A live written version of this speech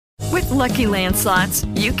Lucky Land Slots,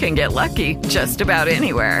 you can get lucky just about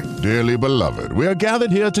anywhere. Dearly beloved, we are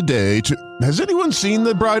gathered here today to... Has anyone seen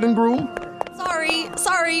the bride and groom?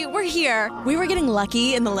 Sorry, we're here. We were getting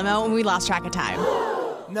lucky in the limo and we lost track of time.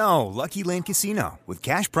 No, Lucky Land Casino, with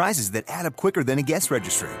cash prizes that add up quicker than a guest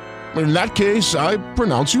registry. In that case, I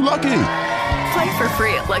pronounce you lucky. Play for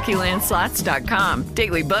free at LuckyLandSlots.com.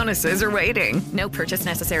 Daily bonuses are waiting. No purchase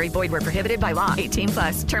necessary. Void where prohibited by law.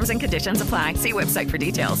 18+. Terms and conditions apply. See website for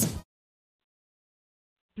details.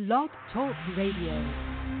 Blog Talk Radio.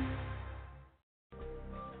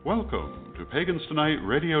 Welcome to Pagans Tonight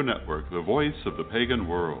Radio Network, the voice of the pagan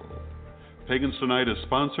world. Pagans Tonight is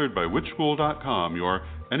sponsored by witchschool.com, your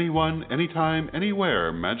anyone, anytime,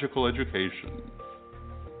 anywhere magical education.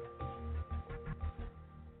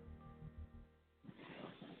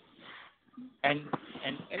 And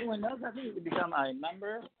anyone knows, I think you can become a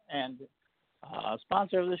member and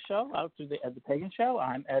sponsor of this show out to the Ed the Pagan show.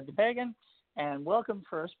 I'm Ed the Pagan, and welcome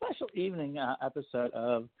for a special evening episode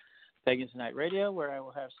of Pagans Tonight Radio, where I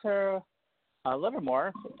will have Sarah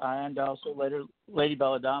Livermore and also later Lady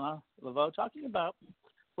Belladonna Laveau talking about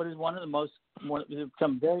what is one of the most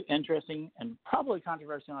become very interesting and probably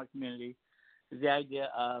controversial in our community is the idea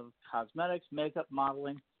of cosmetics, makeup,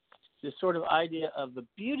 modeling, this sort of idea of the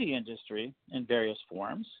beauty industry in various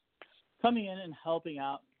forms coming in and helping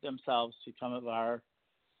out themselves to come of our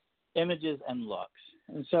images and looks.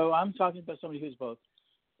 And so I'm talking about somebody who's both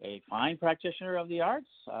a fine practitioner of the arts,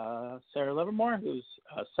 Sarah Livermore, who's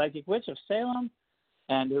a psychic witch of Salem,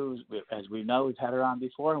 and who's, as we know, we've had her on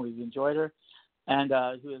before and we've enjoyed her, and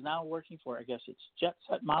who is now working for, I guess it's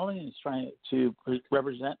Jetset Modeling, and is trying to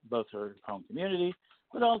represent both her home community,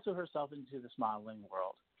 but also herself into this modeling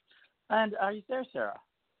world. And are you there, Sarah?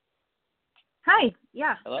 Hi,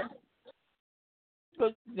 yeah. Hello?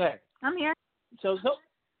 Good. There. I'm here. So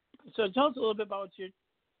tell us a little bit about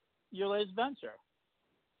your latest venture.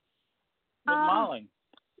 Modeling.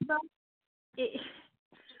 Well,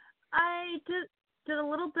 I did a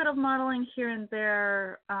little bit of modeling here and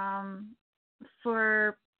there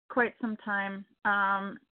for quite some time,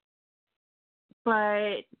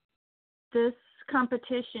 but this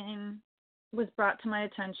competition was brought to my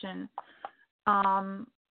attention.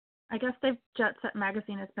 I guess Jetset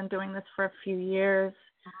Magazine has been doing this for a few years.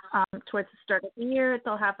 Towards the start of the year,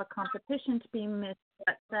 they'll have a competition to be Miss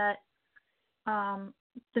Jetset,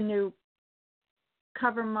 the new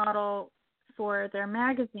cover model for their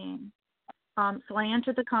magazine. So I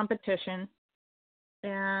entered the competition,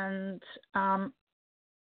 and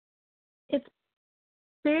it's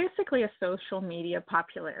basically a social media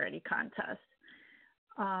popularity contest.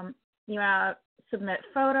 You submit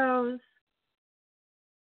photos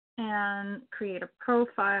and create a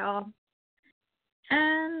profile,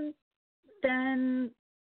 and then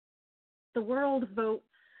the world votes,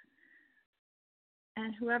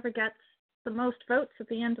 and whoever gets the most votes at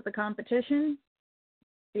the end of the competition,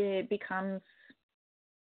 it becomes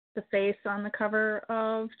the face on the cover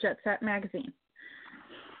of Jetset Magazine.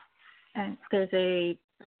 And there's a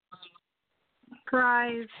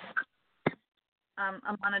prize,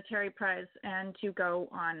 a monetary prize, and you go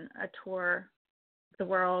on a tour of the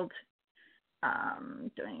world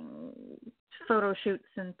doing photo shoots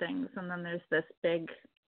and things, and then there's this big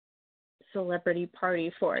celebrity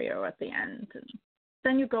party for you at the end. And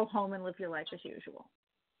then you go home and live your life as usual.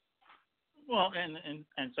 Well, and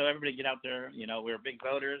so everybody get out there. You know, we're big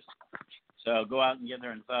voters, so go out and get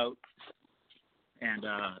there and vote. And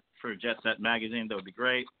for Jetset Magazine, that would be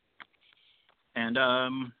great. And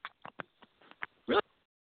really,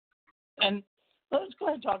 and let's go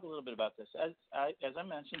ahead and talk a little bit about this. As I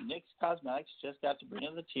mentioned, NYX Cosmetics just got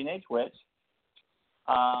Sabrina the Teenage Witch.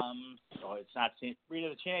 It's not Sabrina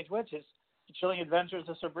the Teenage Witch. It's The Chilling Adventures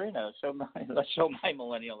of Sabrina. Let's show my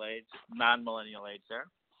millennial age, non-millennial age there.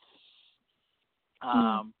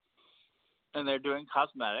 And they're doing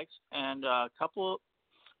cosmetics. And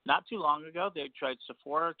not too long ago,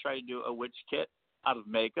 Sephora tried to do a witch kit out of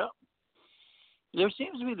makeup. There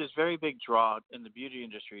seems to be this very big draw in the beauty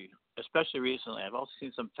industry, especially recently. I've also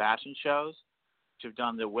seen some fashion shows which have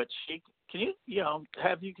done the witch chic. Can you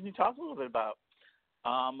talk a little bit about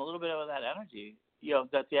that energy? You know,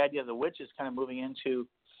 that the idea of the witch is kind of moving into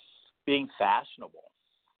being fashionable.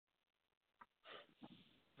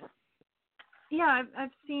 Yeah,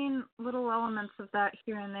 I've seen little elements of that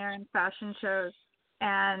here and there in fashion shows,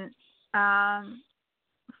 and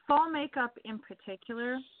fall makeup in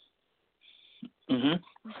particular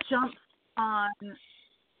jumps on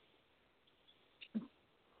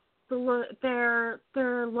their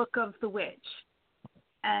look of the witch,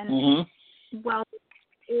 and while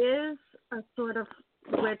it is a sort of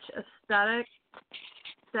witch aesthetic,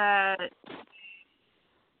 that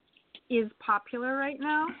is popular right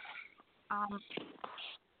now.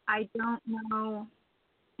 I don't know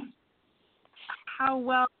how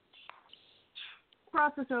well it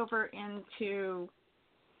crosses over into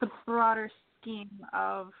the broader scheme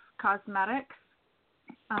of cosmetics,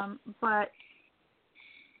 but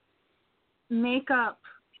makeup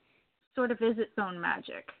sort of is its own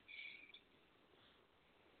magic.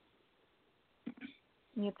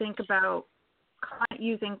 You think about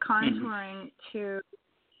using contouring to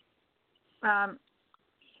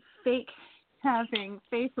having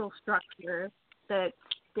facial structure that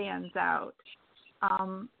stands out,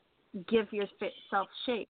 give yourself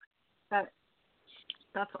shape.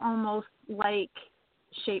 That's almost like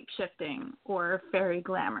shape shifting or fairy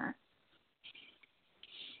glamour.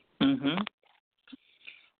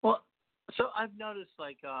 Well, so I've noticed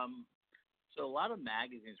so a lot of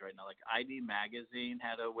magazines right now, like ID Magazine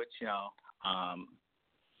had a witch,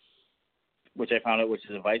 which I found out, which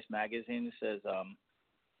is a Vice magazine. It says,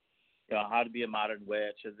 how to be a modern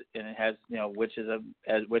witch, and it has, witch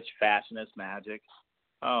fashion as magic.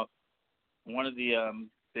 Oh, one of the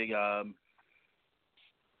big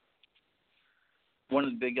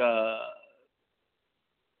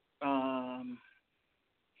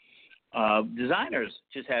designers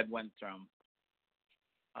just had one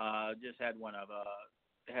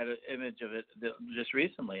had an image of it just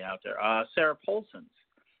recently out there. Sarah Paulson's,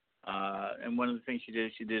 and one of the things she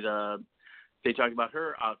did, they talked about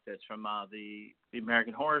her outfits from the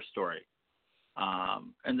American Horror Story,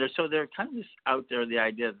 and they're kind of just out there. The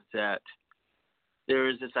idea that there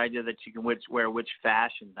is this idea that you can wear witch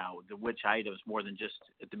fashion now, the witch items, more than just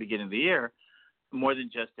at the beginning of the year, more than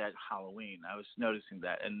just at Halloween. I was noticing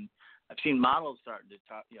that, and I've seen models starting to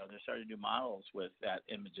talk. They're starting to do models with that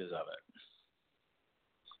images of it.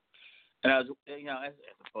 And I was, as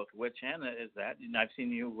both witch and as that, I've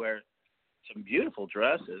seen you wear some beautiful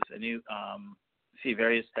dresses, and you see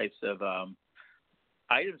various types of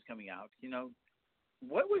items coming out.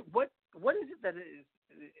 What is it that is?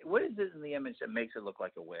 What is it in the image that makes it look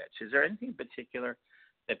like a witch? Is there anything in particular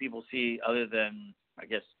that people see other than, I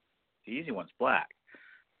guess, the easy one's black?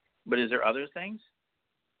 But is there other things?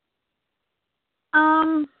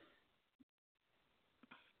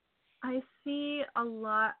 I see a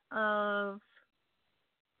lot of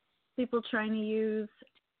people trying to use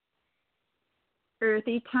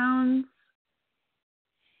earthy tones,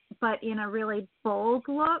 but in a really bold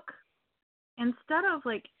look. Instead of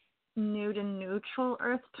like nude and neutral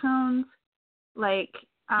earth tones, like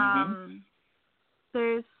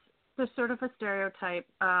there's sort of a stereotype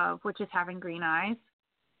of witches having green eyes.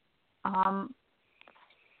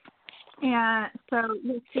 And so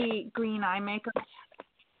you see green eye makeup.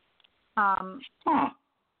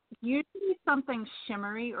 Usually something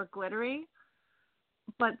shimmery or glittery,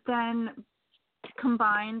 but then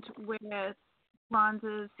combined with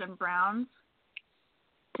bronzes and browns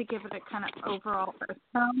to give it a kind of overall earth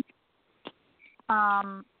tone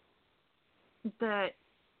that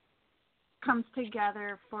comes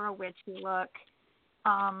together for a witchy look.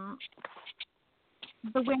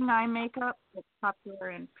 The wing eye makeup is popular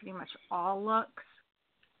in pretty much all looks.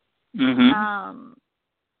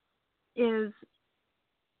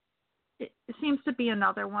 It seems to be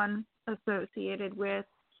another one associated with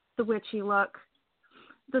the witchy look.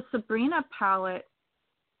 The Sabrina palette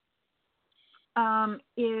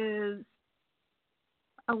is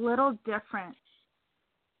a little different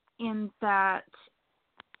in that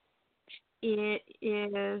it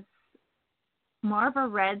is more of a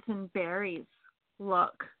reds and berries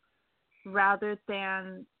look rather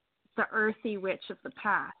than the earthy witch of the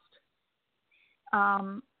past.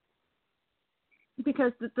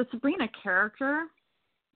 Because the Sabrina character,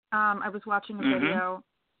 I was watching a video,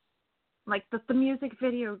 like the music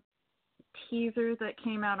video teaser that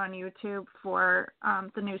came out on YouTube for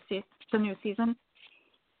the new season.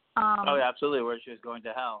 Oh, yeah, absolutely, where she was going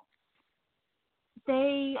to hell.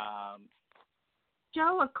 They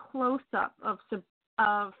show a close-up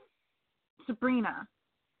of Sabrina,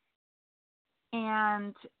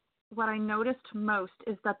 and what I noticed most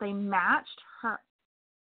is that they matched her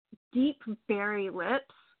deep berry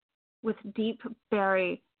lips with deep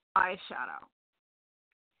berry eyeshadow.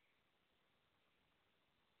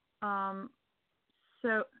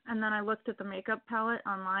 And then I looked at the makeup palette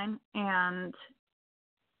online, and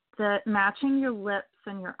the matching your lips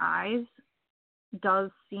and your eyes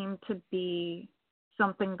does seem to be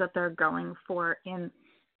something that they're going for in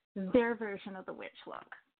their version of the witch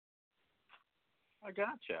look. I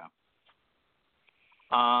gotcha.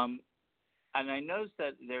 And I noticed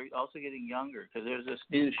that they're also getting younger because there's this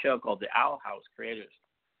new show called The Owl House Creators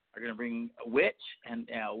are going to bring a witch and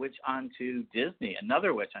a witch onto Disney,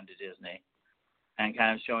 another witch onto Disney, and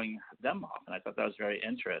kind of showing them off. And I thought that was very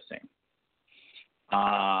interesting.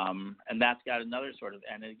 And that's got another sort of,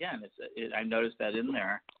 and again, I noticed that in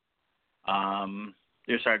there,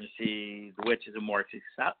 you're starting to see the witches are more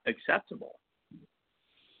acceptable.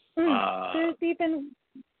 There's even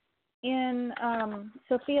in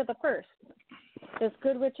Sophia the First, there's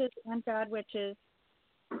good witches and bad witches.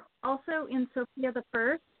 Also in Sophia the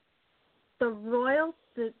First, the royal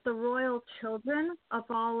children of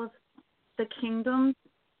all of the kingdoms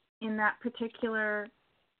in that particular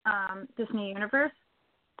Disney universe,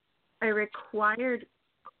 a required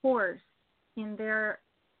course in their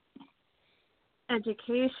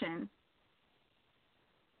education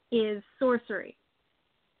is sorcery.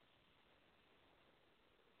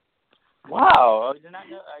 Wow, I did not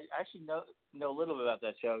know. I actually know a little bit about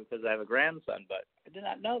that show because I have a grandson, but I did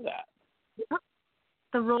not know that.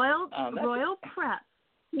 The Royal Press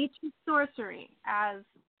teaches sorcery as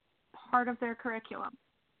part of their curriculum.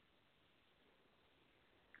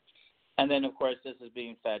 And then, of course, this is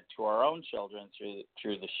being fed to our own children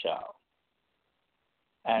through the show.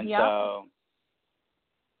 And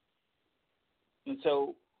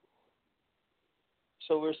so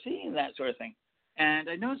we're seeing that sort of thing. And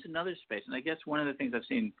I noticed another space, and I guess one of the things I've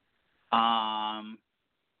seen, the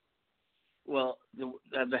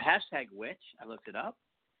hashtag witch, I looked it up,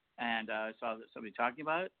 and I saw somebody talking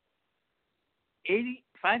about it.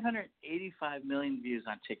 585 million views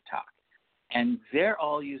on TikTok. And they're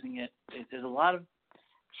all using it. There's a lot of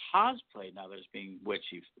cosplay now that's being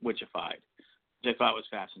witchified, which I thought was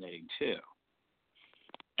fascinating too.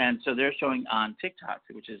 And so they're showing on TikTok,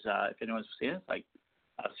 which is, if anyone's seen it, like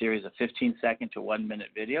a series of 15-second to 1-minute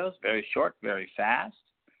videos, very short, very fast.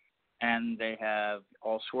 And they have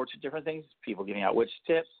all sorts of different things, people giving out witch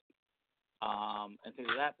tips and things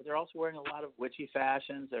like that. But they're also wearing a lot of witchy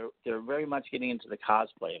fashions. They're very much getting into the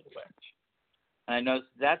cosplay of the witch. And I know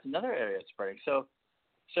that's another area that's spreading. So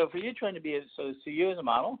for you trying to be, so you as a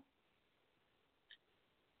model,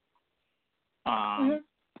 I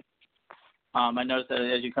noticed that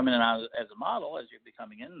as you come in and out as a model, as you're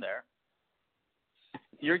becoming in there,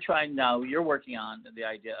 you're working on the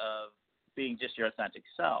idea of being just your authentic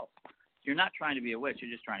self. You're not trying to be a witch,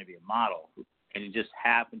 you're just trying to be a model, and you just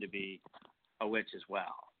happen to be a witch as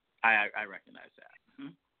well. I recognize that.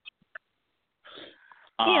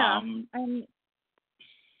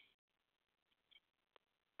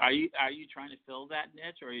 Are you trying to fill that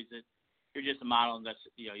niche, or is it you're just a model and that's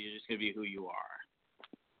you're just going to be who you are?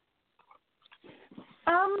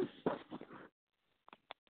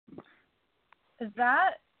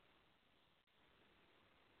 That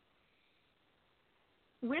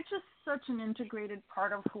witch is such an integrated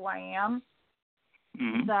part of who I am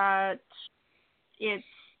that it's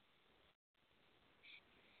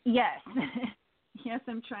yes,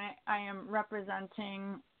 I am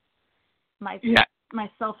representing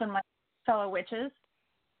myself and my fellow witches,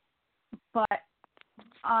 but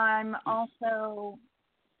I'm also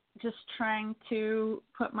just trying to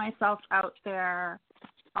put myself out there,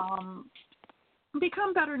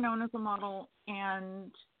 become better known as a model,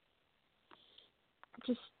 and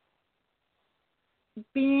just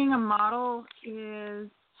being a model is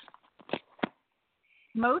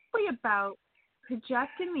mostly about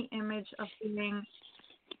projecting the image of being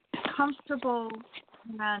comfortable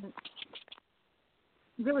and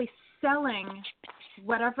really selling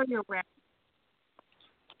whatever you're wearing,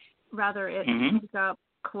 rather it's makeup,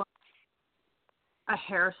 clothes, a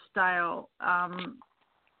hairstyle,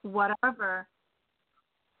 whatever.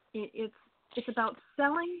 It's about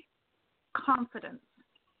selling confidence.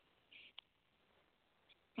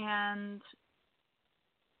 And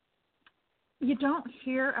you don't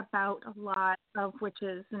hear about a lot of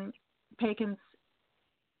witches and pagans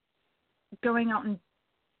going out and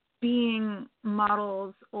being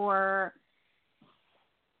models, or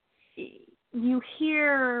you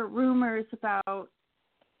hear rumors about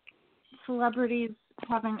celebrities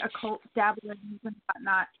having occult dabblings and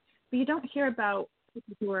whatnot, but you don't hear about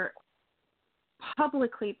people who are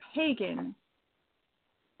publicly pagan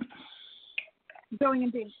going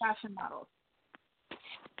and being fashion models.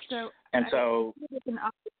 So it's an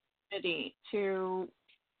opportunity to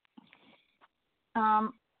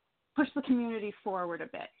push the community forward a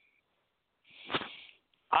bit.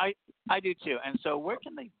 I do too. And so, where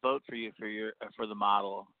can they vote for you for the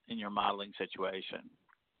model in your modeling situation?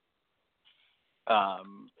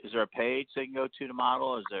 Is there a page they can go to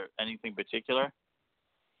model? Is there anything particular?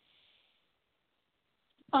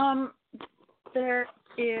 There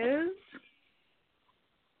is.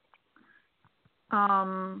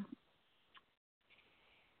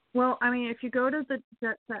 Well, I mean, if you go to the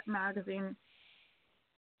Jetset magazine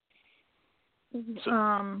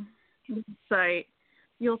site,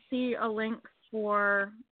 you'll see a link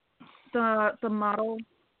for the model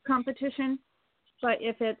competition. But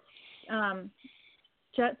if it's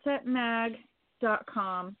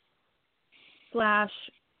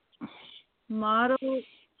jetsetmag.com/model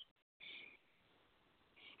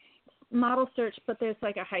search, but there's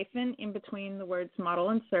like a hyphen in between the words model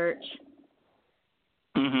and search,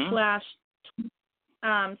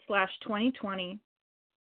 /2020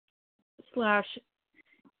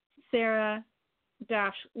 /Sarah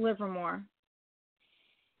Livermore.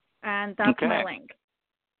 And that's my link.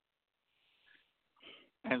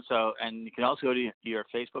 And you can also go to your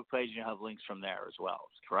Facebook page and you have links from there as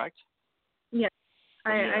well, correct? Yes.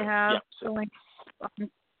 I have a link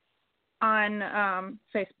on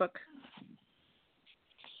Facebook.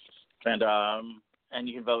 And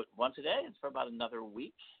you can vote once a day. It's for about another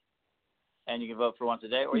week. And you can vote for once a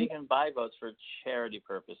day, or you can buy votes for charity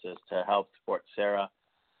purposes to help support Sarah.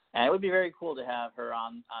 And it would be very cool to have her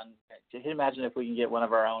on. Can you imagine if we can get one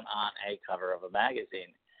of our own on a cover of a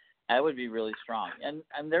magazine? That would be really strong. And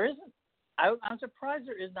there isn't. I'm surprised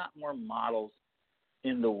there is not more models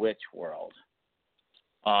in the witch world.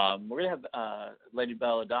 We're going to have Lady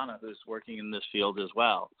Belladonna, who's working in this field as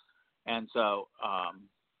well. And so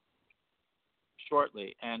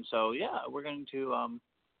shortly. And so, we're going to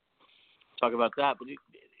talk about that. But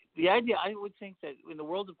the idea, I would think that in the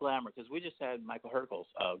world of glamour, because we just had Michael Herkel's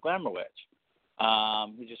Glamour Witch.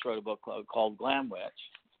 He just wrote a book called Glam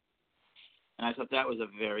Witch. And I thought that was a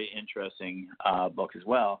very interesting book as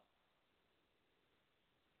well.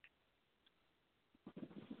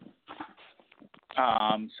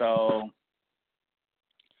 So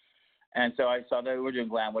I saw that we were doing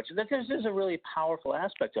Glam Witch. And that there's a really powerful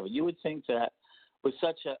aspect of it. You would think that with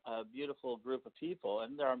such a beautiful group of people,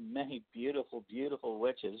 and there are many beautiful, beautiful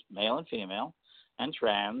witches, male and female, and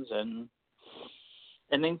trans, and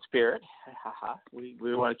in spirit. We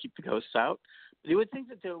want to keep the ghosts out. But you would think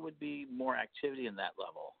that there would be more activity in that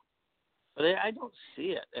level. But I don't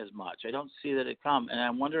see it as much. I don't see that it come, and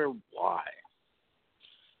I wonder why.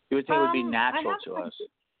 You would think it would be natural to us.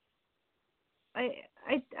 I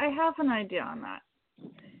have an idea on that.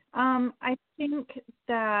 I think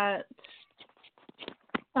that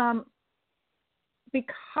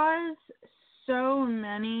because so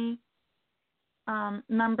many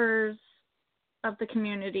members of the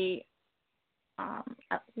community,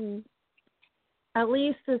 at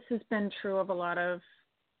least this has been true of a lot of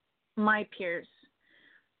my peers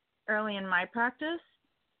early in my practice,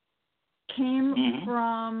 came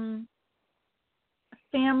from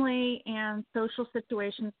family and social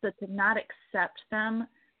situations that did not accept them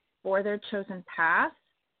for their chosen path.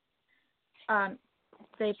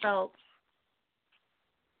 They felt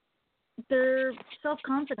their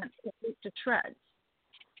self-confidence to shreds.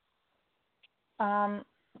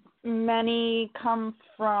 Many come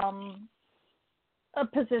from a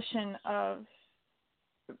position of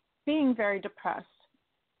being very depressed,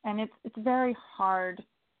 and it's very hard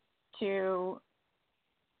to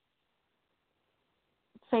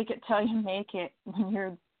fake it till you make it when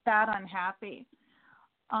you're that unhappy.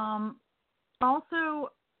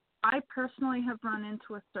 Also, I personally have run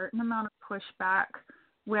into a certain amount of pushback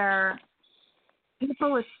where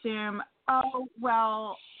people assume, oh,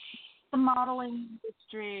 well, the modeling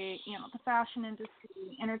industry, the fashion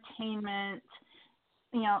industry, entertainment,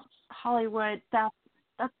 Hollywood, that's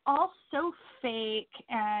all so fake,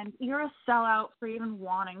 and you're a sellout for even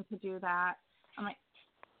wanting to do that. I'm like,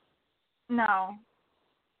 no,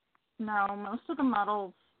 most of the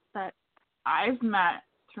models that I've met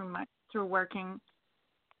through working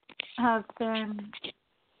have been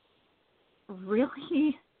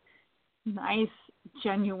really nice,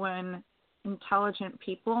 genuine, intelligent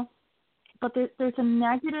people. But there's a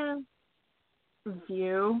negative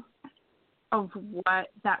view of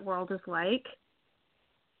what that world is like.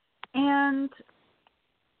 And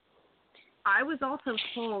I was also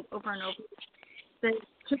told over and over that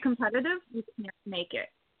too competitive, you can't make it.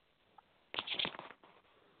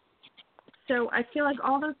 So I feel like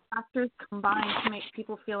all those factors combine to make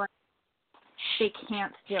people feel like they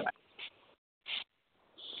can't do it.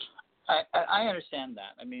 I understand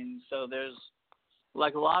that. I mean, so there's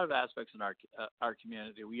like a lot of aspects in our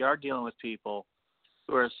community. We are dealing with people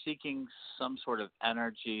who are seeking some sort of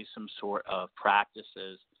energy, some sort of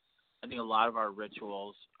practices. I think a lot of our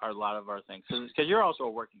rituals are a lot of our things. Because you're also a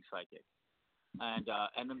working psychic, and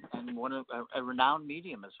one of a renowned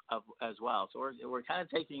medium as well. So we're kind of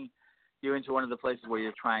taking you into one of the places where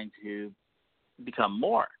you're trying to become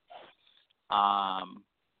more.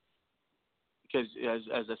 because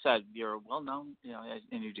as I said, you're well known,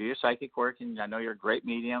 and you do your psychic work, and I know you're a great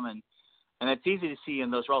medium, and it's easy to see you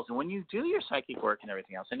in those roles. And when you do your psychic work and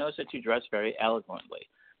everything else, I notice that you dress very eloquently.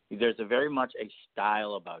 There's very much a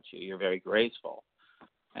style about you. You're very graceful,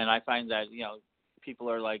 and I find that people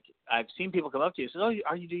are like, I've seen people come up to you and say,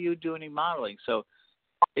 "Oh, do you do any modeling?" So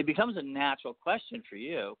it becomes a natural question for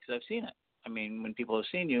you because I've seen it. I mean, when people have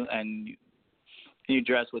seen you and you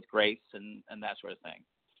dress with grace and that sort of thing.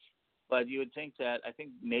 But you would think that, I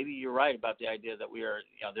think maybe you're right about the idea that we are,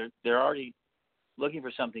 they're already looking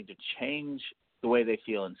for something to change the way they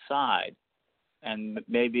feel inside. And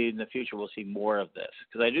maybe in the future we'll see more of this.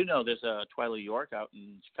 Because I do know there's a Twyla York out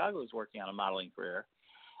in Chicago who's working on a modeling career.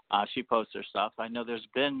 She posts her stuff. I know there's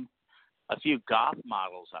been a few goth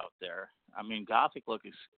models out there. I mean, gothic look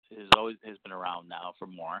has been around now for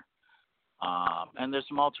more. And there's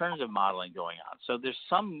some alternative modeling going on. So there's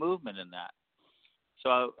some movement in that.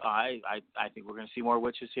 So I think we're going to see more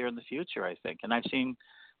witches here in the future, I think. And I've seen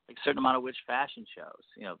a certain amount of witch fashion shows.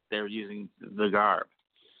 They're using the garb.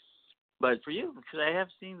 But for you, because I have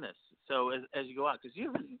seen this. So as you go out, because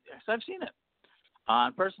I've seen it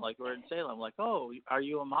on person, like we're in Salem, like, oh, are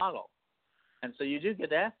you a model? And so you do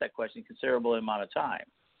get asked that question a considerable amount of time.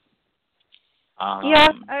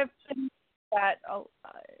 Yes, I've been that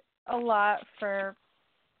a lot for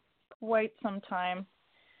quite some time.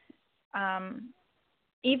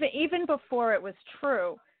 Even before it was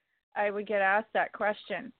true, I would get asked that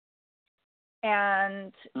question.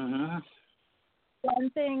 And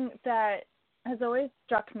one thing that has always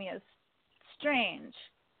struck me as strange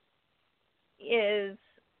is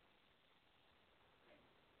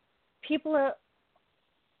people are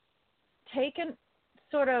taking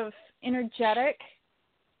sort of energetic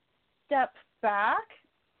step back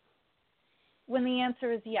when the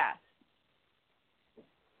answer is yes.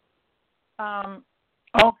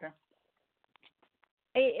 Okay.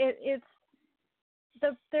 It's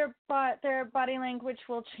their body language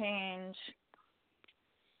will change,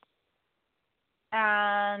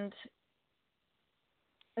 and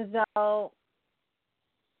they'll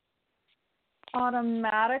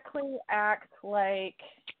automatically act like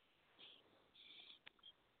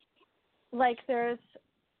there's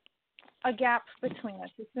a gap between us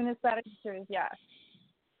as soon as that answer is yes.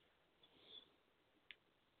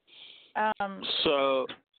 So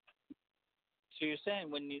you're saying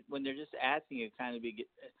when they're just asking you, kind of be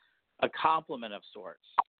a compliment of sorts,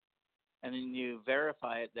 and then you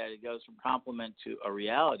verify it that it goes from compliment to a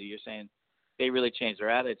reality. You're saying they really change their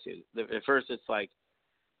attitude. At first, it's like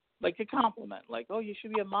a compliment, like, oh, you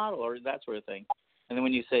should be a model or that sort of thing. And then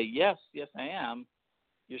when you say yes, I am,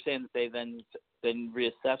 you're saying that they then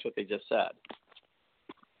reassess what they just said.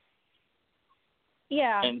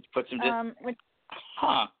 Yeah. And put some.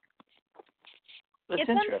 That's it's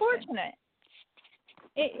unfortunate.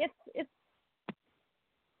 It's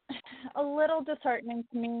a little disheartening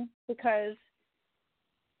to me because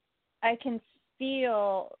I can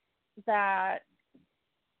feel that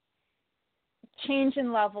change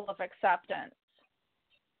in level of acceptance.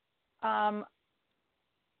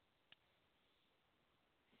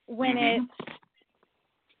 When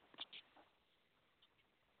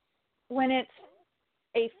it's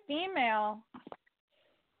a female,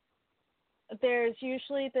 there's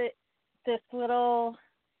usually this little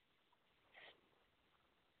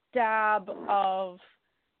stab of,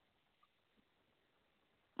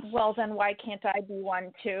 well, then why can't I be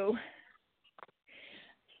one too?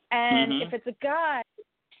 And if it's a guy,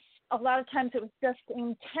 a lot of times it was just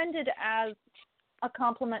intended as a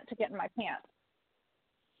compliment to get in my pants.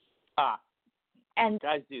 And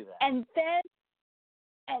guys do that.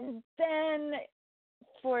 And then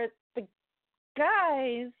for the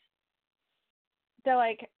guys, they're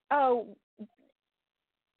like, oh,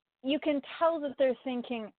 you can tell that they're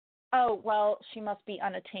thinking, oh, well, she must be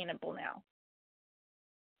unattainable now.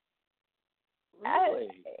 Really?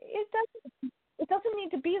 It doesn't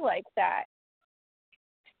need to be like that.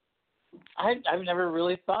 I've never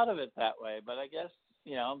really thought of it that way, but I guess,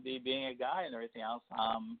 being a guy and everything else,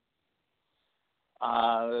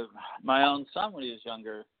 my own son, when he was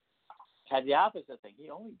younger, had the opposite thing. He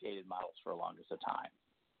only dated models for the longest of time.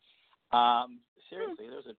 Seriously,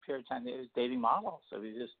 there was a period of time that he was dating models. So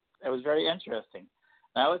it was very interesting.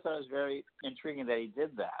 And I always thought it was very intriguing that he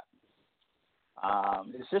did that.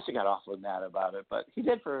 His sister got awfully mad about it, but he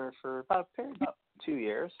did for about 2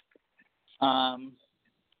 years. You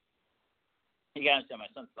got to understand, my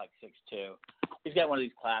son's like 6'2". He's got one of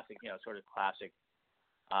these classic, sort of classic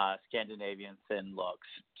Scandinavian thin looks.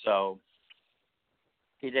 So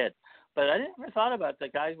he did. But I never thought about the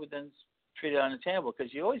guys would then treat it unattainable,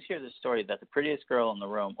 because you always hear this story that the prettiest girl in the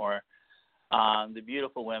room or the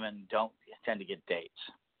beautiful women don't tend to get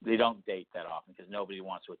dates. They don't date that often because nobody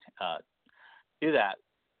wants to do that.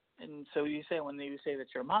 And so when you say that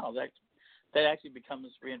you're a model, that actually becomes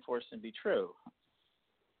reinforced and be true.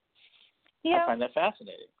 Yeah. I find that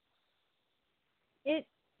fascinating.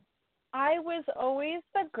 I was always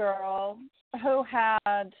the girl who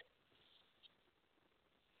had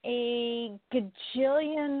a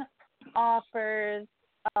gajillion offers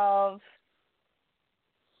of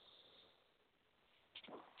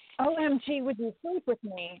OMG, would you sleep with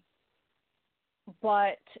me?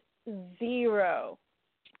 But zero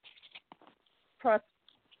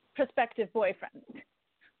prospective boyfriends.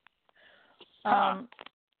 Right.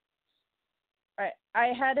 I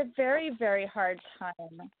had a very, very hard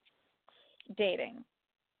time dating.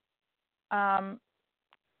 I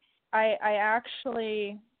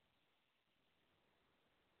actually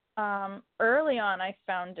early on I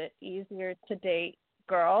found it easier to date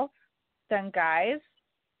girls than guys.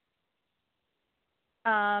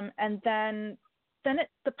 And then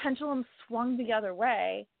the pendulum swung the other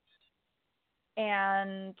way,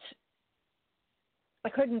 and I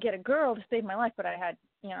couldn't get a girl to save my life, but I had,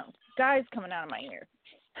 guys coming out of my ears.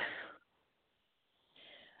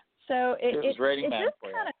 So it just kind of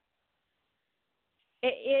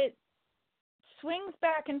it swings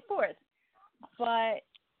back and forth, but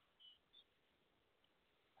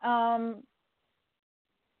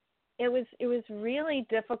it was really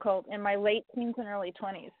difficult in my late teens and early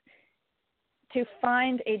 20s to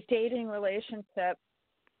find a dating relationship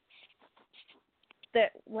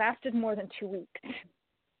that lasted more than 2 weeks.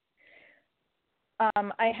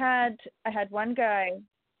 I had one guy.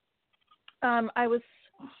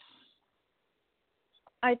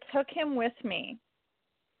 I took him with me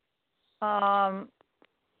on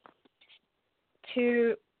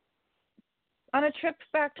a trip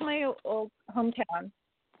back to my old hometown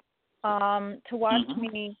to watch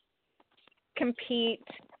me compete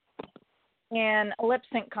in a lip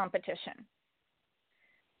sync competition.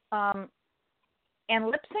 And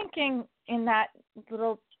lip syncing in that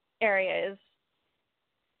little area is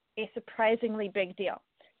a surprisingly big deal.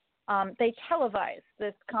 They televise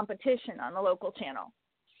this competition on the local channel.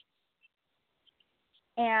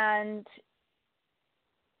 And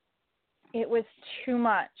it was too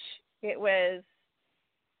much. It was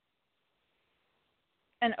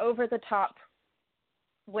an over-the-top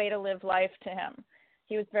way to live life to him.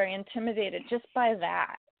 He was very intimidated just by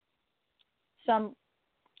that. Some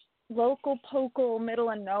local,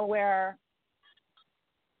 middle of nowhere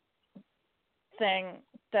thing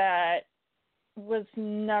that was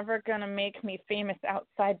never going to make me famous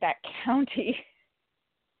outside that county.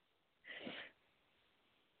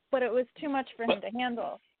 But it was too much for him to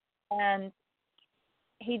handle. And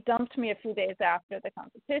he dumped me a few days after the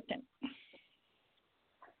competition.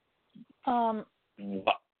 Wow.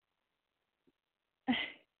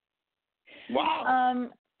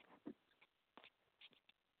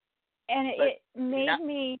 And it made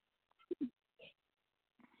me,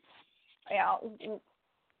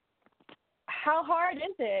 how hard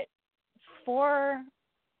is it for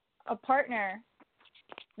a partner,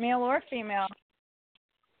 male or female,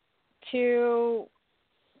 to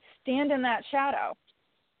stand in that shadow?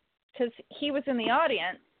 Because he was in the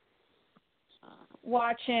audience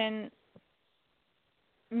watching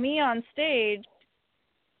me on stage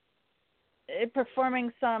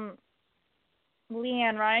performing some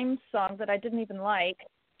Leanne Rimes song that I didn't even like,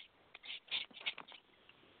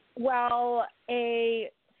 while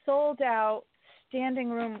a sold-out standing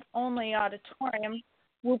room only auditorium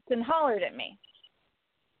whooped and hollered at me.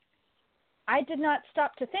 I did not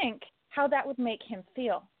stop to think how that would make him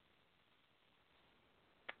feel.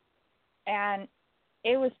 And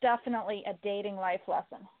it was definitely a dating life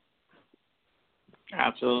lesson.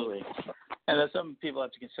 Absolutely. And that's something people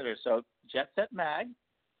have to consider. So Jetset Mag,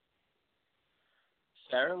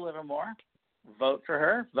 Sarah Livermore, vote for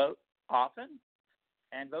her, vote often,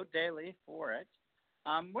 and vote daily for it.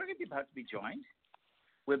 We're going to be about to be joined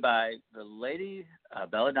by the Lady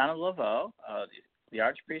Belladonna Laveau, the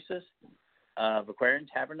Archpriestess of Aquirian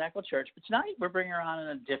Tabernacle Church. But tonight we're bringing her on in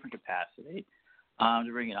a different capacity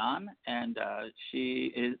to bring it on, and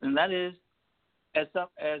she is, and that is as a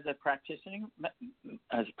practicing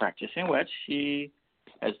witch. She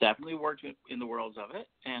has definitely worked in the worlds of it,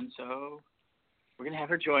 and so we're going to have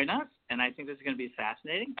her join us, and I think this is going to be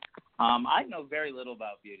fascinating. I know very little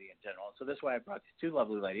about beauty in general, so that's why I brought these two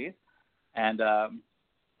lovely ladies, and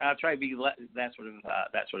I'll try to be that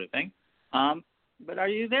sort of thing. But are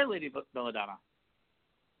you there, Lady Belladonna?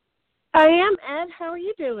 I am, Ed. How are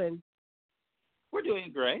you doing? We're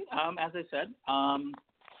doing great. As I said,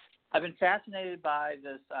 I've been fascinated by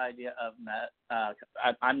this idea of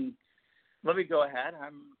let me go ahead.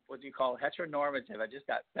 I'm what do you call heteronormative. I just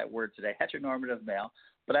got that word today, heteronormative male.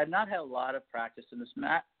 But I've not had a lot of practice in this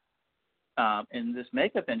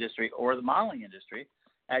makeup industry or the modeling industry.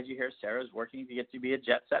 As you hear, Sarah's working to get to be a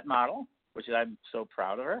Jetset model, which I'm so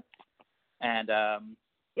proud of her. And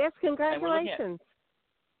yes, congratulations.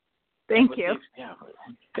 Thank you.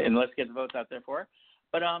 And let's get the votes out there for her.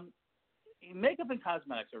 But makeup and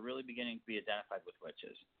cosmetics are really beginning to be identified with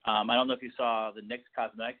witches. I don't know if you saw the NYX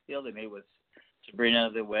Cosmetics deal they made with Sabrina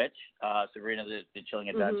the Witch, Sabrina the Chilling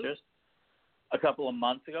Adventures. A couple of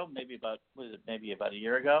months ago, maybe about a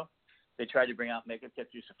year ago, they tried to bring out makeup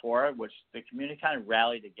kits through Sephora, which the community kind of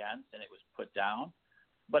rallied against, and it was put down.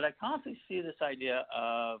 But I constantly see this idea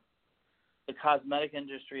of the cosmetic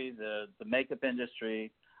industry, the makeup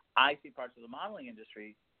industry. I see parts of the modeling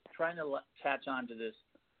industry trying to catch on to this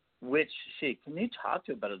witch chic. Can you talk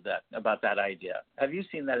to about that idea? Have you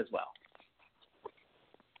seen that as well?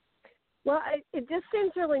 Well, it just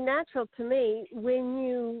seems really natural to me when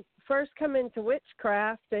you first come into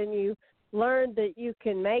witchcraft and you learn that you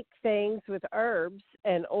can make things with herbs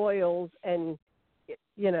and oils and,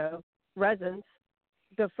 resins.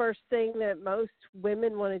 The first thing that most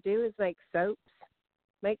women want to do is make soaps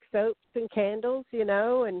and candles,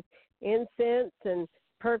 and incense and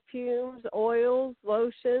perfumes, oils,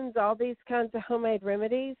 lotions, all these kinds of homemade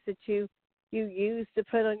remedies that you use to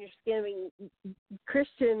put on your skin. I mean,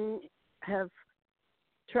 Christians have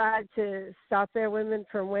tried to stop their women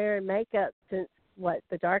from wearing makeup since,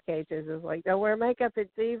 the Dark Ages. Is like, don't wear makeup,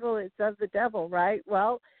 it's evil, it's of the devil, right?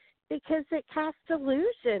 Well, because it casts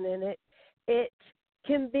illusion, and it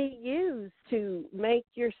can be used to make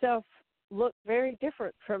yourself look very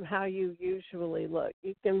different from how you usually look.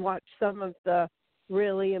 You can watch some of the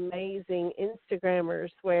really amazing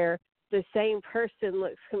Instagrammers where the same person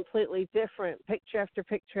looks completely different, picture after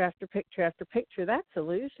picture after picture after picture. That's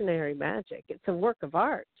illusionary magic. It's a work of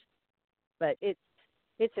art, but it's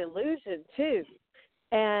illusion too.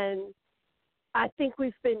 And I think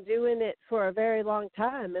we've been doing it for a very long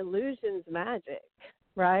time. Illusion's magic,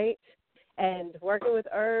 right? And working with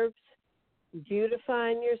herbs,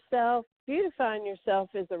 beautifying yourself. Beautifying yourself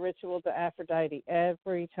is a ritual to Aphrodite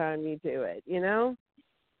every time you do it,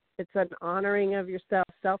 It's an honoring of yourself,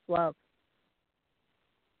 self-love.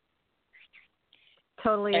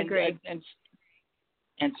 Totally agree.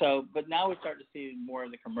 And so, but now we're starting to see more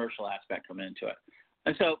of the commercial aspect coming into it.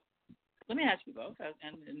 And so, let me ask you both,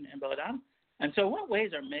 and Belladonna. And so, what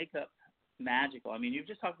ways are makeup magical? I mean, you've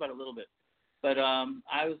just talked about it a little bit, but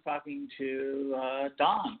I was talking to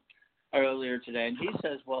Don earlier today, and he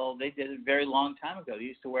says, well, they did it a very long time ago. They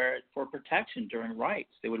used to wear it for protection during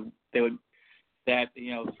rites. They would as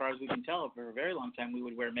far as we can tell, for a very long time, we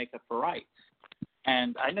would wear makeup for rites.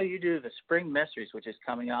 And I know you do the Spring Mysteries, which is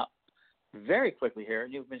coming up very quickly here,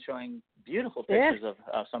 and you've been showing beautiful pictures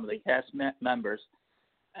of some of the cast members.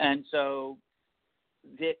 And so,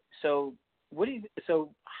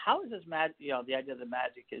 how is this magic? The idea that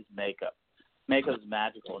magic is makeup. Makeup is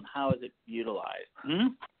magical, and how is it utilized?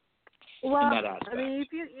 Well, I mean,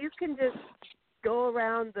 if you can just go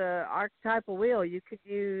around the archetypal wheel, you could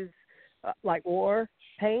use like war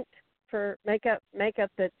paint for makeup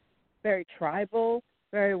that's very tribal,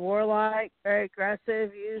 very warlike, very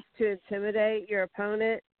aggressive, used to intimidate your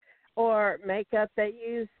opponent, or makeup that's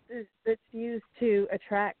used to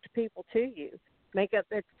attract people to you. Makeup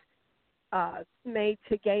that's made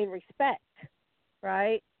to gain respect,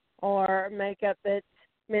 right? Or makeup that's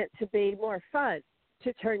meant to be more fun,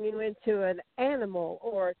 to turn you into an animal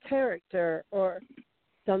or a character or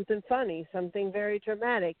something funny, something very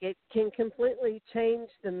dramatic. It can completely change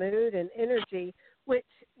the mood and energy, which,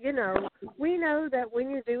 we know that when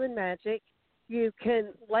you're doing magic, you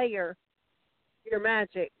can layer your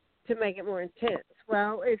magic to make it more intense.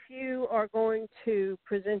 Well, if you are going to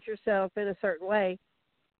present yourself in a certain way,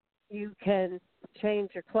 you can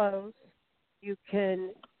change your clothes, you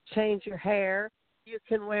can change your hair, you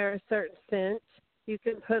can wear a certain scent, you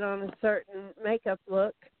can put on a certain makeup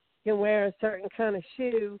look, you can wear a certain kind of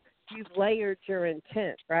shoe. You've layered your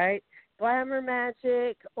intent, right? Glamour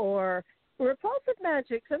magic or repulsive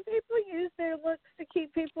magic. Some people use their looks to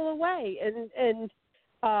keep people away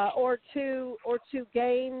or to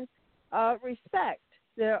gain respect.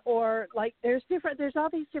 There's all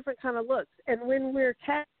these different kind of looks. And when we're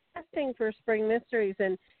casting for Spring Mysteries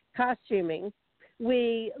and costuming,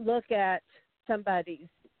 we look at somebody's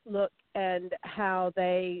look and how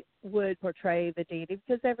they would portray the deity,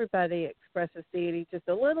 because everybody expresses deity just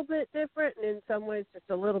a little bit different and in some ways just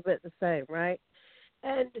a little bit the same, right?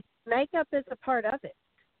 And makeup is a part of it.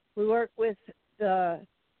 We work with the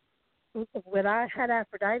when I had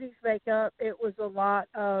Aphrodite's makeup, it was a lot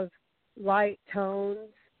of light tones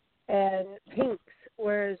and pinks,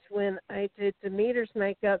 whereas when I did Demeter's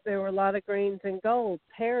makeup, there were a lot of greens and golds.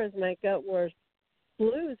 Hera's makeup was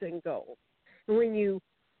blues and gold. And when you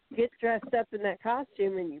get dressed up in that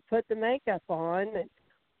costume and you put the makeup on, and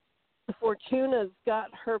Fortuna's got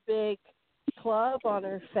her big club on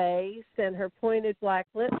her face and her pointed black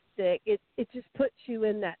lipstick, it just puts you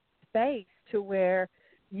in that space to where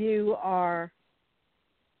you are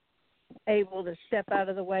able to step out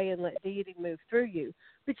of the way and let deity move through you.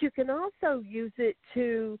 But you can also use it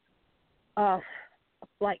to,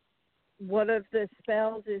 like, one of the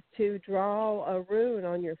spells is to draw a rune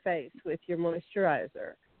on your face with your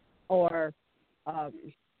moisturizer, or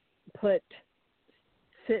put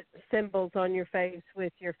symbols on your face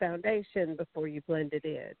with your foundation before you blend it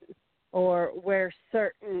in, or wear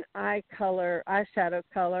certain eyeshadow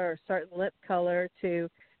color, or certain lip color to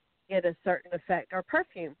get a certain effect, or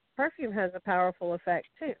perfume. Perfume has a powerful effect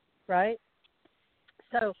too, right?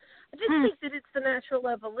 So I just think that it's the natural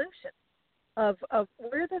evolution of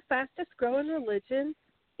we're the fastest growing religion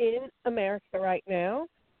in America right now,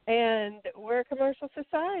 and we're a commercial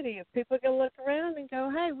society. If people are going to look around and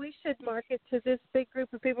go, hey, we should market to this big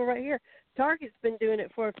group of people right here. Target's been doing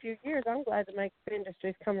it for a few years. I'm glad the makeup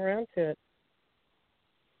industry's come around to it.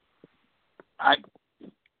 I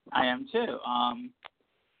am too.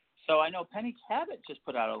 So I know Penny Cabot just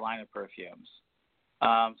put out a line of perfumes.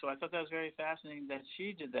 So I thought that was very fascinating that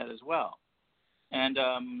she did that as well. And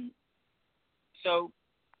so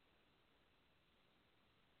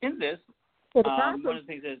in this, one of the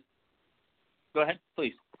things is, go ahead,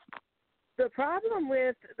 please. The problem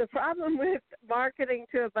with marketing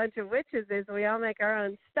to a bunch of witches is we all make our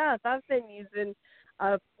own stuff. I've been using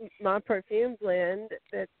my perfume blend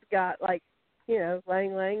that's got, like, you know,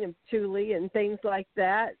 Lang Lang and Patchouli and things like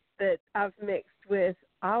that I've mixed with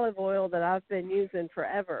olive oil that I've been using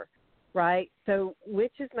forever, right? So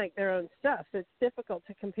witches make their own stuff, so it's difficult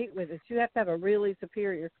to compete with it. You have to have a really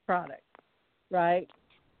superior product, right?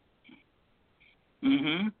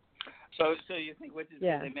 Mm-hmm. So you think witches,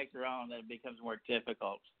 if they make their own, that it becomes more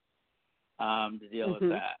difficult to deal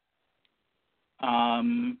with that.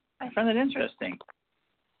 I find that interesting.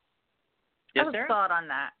 Yes, I have Sarah? a thought on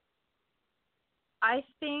that. I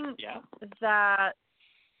think that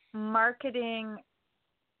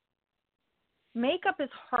makeup is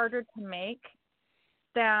harder to make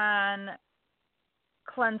than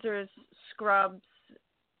cleansers, scrubs,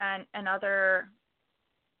 and other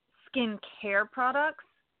skin care products,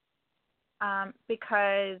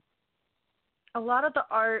 because a lot of the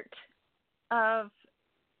art of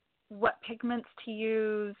what pigments to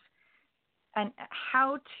use and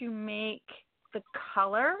how to make the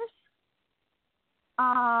colors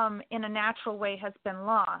in a natural way has been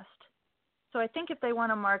lost. So I think if they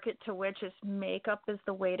want to market to witches, makeup is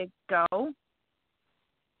the way to go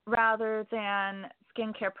rather than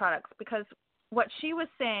skincare products, because what she was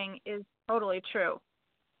saying is totally true.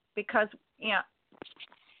 Because,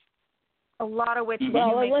 a lot of witches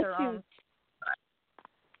do make their own.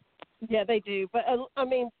 Yeah, they do. But, I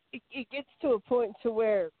mean, it gets to a point to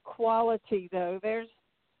where quality, though, there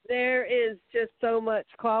is just so much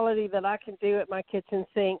quality that I can do at my kitchen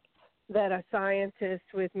sink that a scientist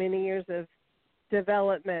with many years of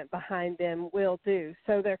development behind them will do.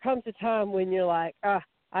 So there comes a time when you're like,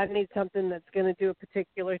 I need something that's going to do a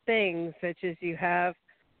particular thing, such as you have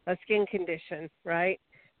a skin condition, right?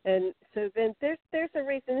 And so then there's a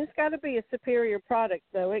reason. It's got to be a superior product,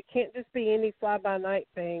 though. It can't just be any fly-by-night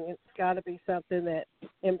thing. It's got to be something that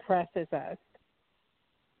impresses us.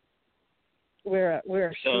 We're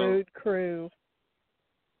a shrewd crew.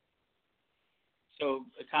 So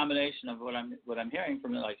a combination of what I'm hearing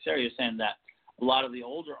from, like Sarah, you're saying that a lot of the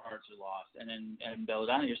older arts are lost, and in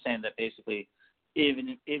Belladonna, you're saying that basically,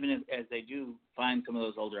 even if, as they do find some of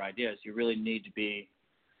those older ideas, you really need to be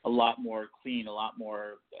a lot more clean, a lot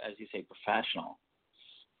more, as you say, professional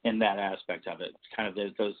in that aspect of it. Kind of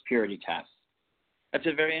there's those purity tests. That's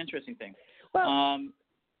a very interesting thing. Well,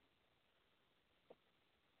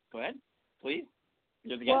 go ahead, please.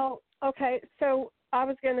 Well, okay. So I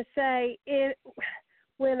was going to say,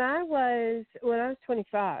 when I was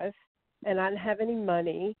 25 and I didn't have any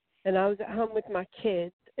money and I was at home with my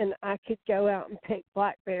kids and I could go out and pick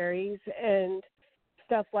blackberries and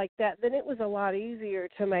stuff like that, then it was a lot easier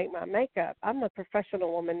to make my makeup. I'm a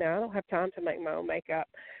professional woman now. I don't have time to make my own makeup.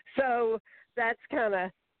 So it's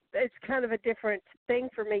kind of a different thing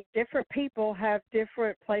for me. Different people have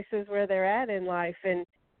different places where they're at in life, and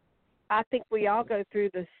I think we all go through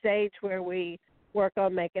the stage where we work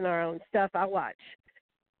on making our own stuff. I watch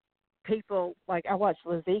people, like I watched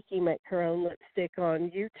Laziki make her own lipstick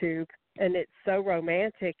on YouTube, and it's so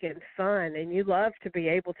romantic and fun, and you love to be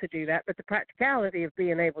able to do that, but the practicality of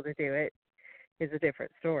being able to do it is a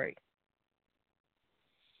different story.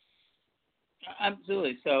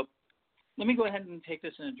 Absolutely. So let me go ahead and take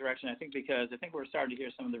this in a direction, because I think we're starting to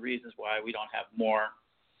hear some of the reasons why we don't have more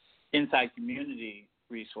inside community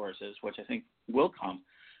resources, which I think will come.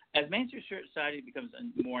 As mainstream society becomes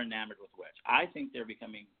more enamored with the witch, I think they're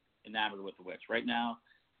becoming enamored with the witch. Right now,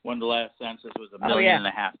 one of the last census was 1.5 million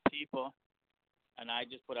people, and I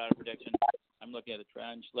just put out a prediction. I'm looking at the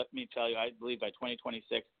trend. Let me tell you, I believe by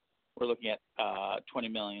 2026, we're looking at 20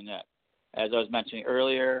 million. As I was mentioning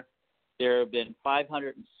earlier, there have been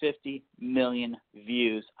 550 million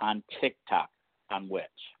views on TikTok on witch.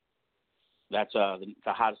 That's the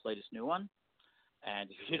hottest, latest new one.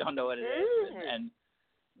 And if you don't know what it is, and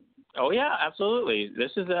oh yeah, absolutely.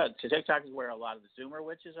 This is TikTok is where a lot of the Zoomer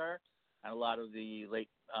witches are, and a lot of the late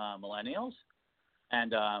millennials,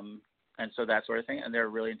 and so that sort of thing. And they're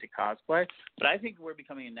really into cosplay. But I think we're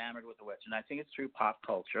becoming enamored with the witch, and I think it's through pop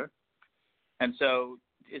culture. And so,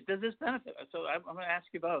 does this benefit? So I'm going to ask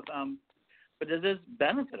you both. But does this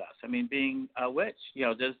benefit us? I mean, being a witch,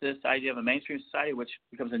 does this idea of a mainstream society which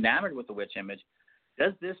becomes enamored with the witch image,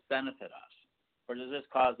 does this benefit us, or does this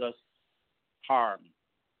cause us harm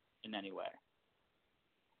in any way?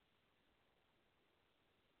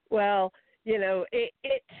 Well, it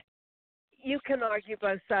you can argue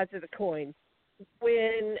both sides of the coin.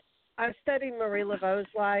 When I studied Marie Laveau's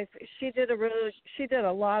life, she did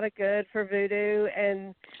a lot of good for voodoo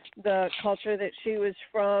and the culture that she was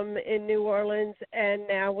from in New Orleans. And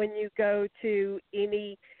now when you go to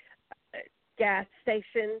any gas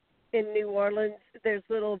station in New Orleans, there's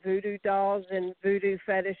little voodoo dolls and voodoo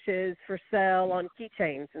fetishes for sale on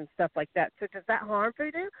keychains and stuff like that. So does that harm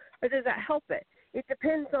voodoo or does that help it? It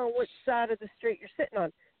depends on which side of the street you're sitting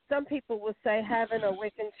on. Some people will say having a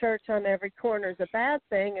Wiccan church on every corner is a bad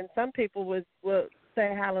thing, and some people will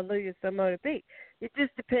say hallelujah, so mote it be. It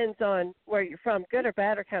just depends on where you're from. Good or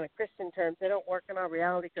bad are kind of Christian terms. They don't work in our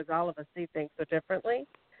reality because all of us see things so differently.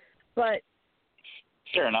 But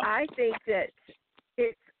fair enough. I think that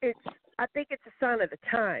it's a sign of the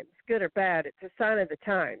times, good or bad. It's a sign of the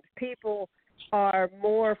times. People are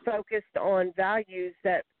more focused on values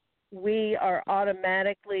that we are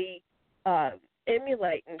automatically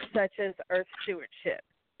emulating, such as earth stewardship.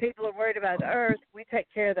 People are worried about the earth. We take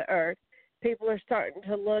care of the earth. People are starting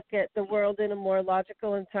to look at the world in a more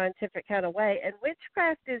logical and scientific kind of way. And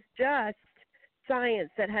witchcraft is just science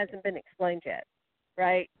that hasn't been explained yet,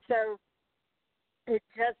 right? So it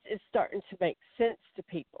just is starting to make sense to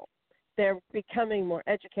people. They're becoming more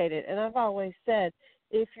educated. And I've always said,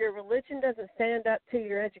 if your religion doesn't stand up to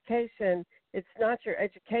your education, it's not your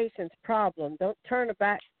education's problem. Don't turn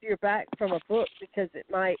your back from a book because it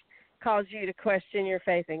might cause you to question your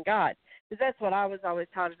faith in God. Because that's what I was always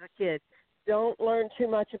taught as a kid. Don't learn too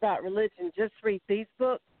much about religion. Just read these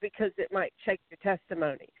books because it might shake your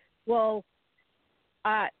testimony. Well,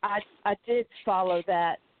 I did follow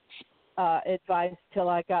that advice till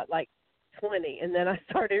I got like 20, and then I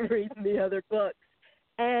started reading the other books,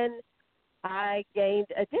 and I gained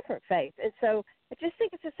a different faith. And so I just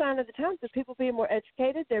think it's a sign of the times of people being more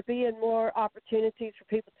educated. There being more opportunities for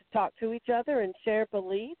people to talk to each other and share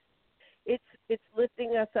beliefs. It's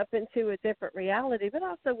lifting us up into a different reality, but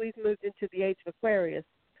also we've moved into the age of Aquarius,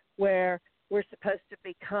 where we're supposed to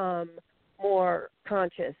become more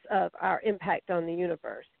conscious of our impact on the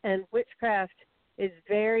universe. And witchcraft is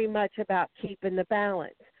very much about keeping the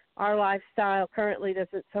balance. Our lifestyle currently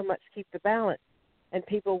doesn't so much keep the balance, and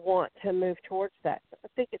people want to move towards that. I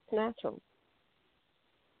think it's natural.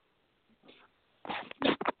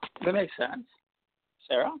 That makes sense.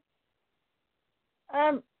 Sarah?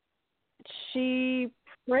 She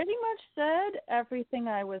pretty much said everything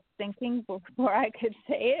I was thinking before I could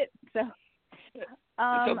say it. So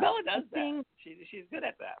Bella does that. She's good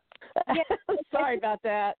at that. Yeah, sorry about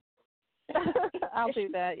that. I'll do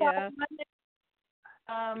that, yeah.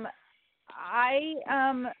 I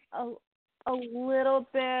am a little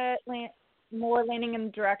bit more leaning in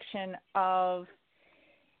the direction of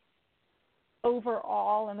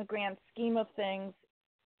overall, in the grand scheme of things,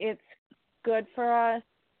 it's good for us.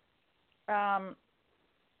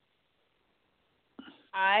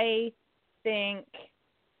 I think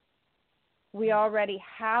we already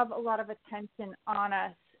have a lot of attention on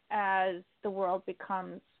us as the world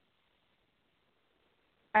becomes,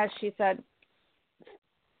 as she said,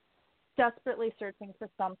 desperately searching for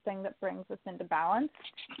something that brings us into balance.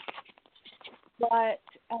 But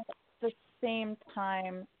at the same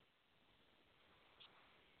time,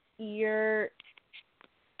 you're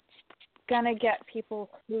going to get people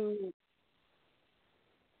who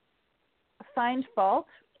find fault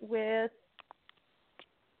with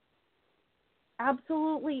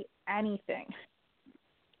absolutely anything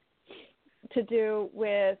to do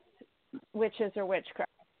with witches or witchcraft.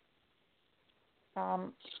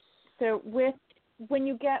 So when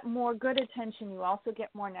you get more good attention, you also get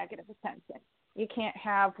more negative attention. You can't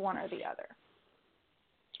have one or the other.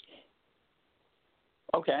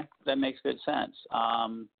 Okay, that makes good sense.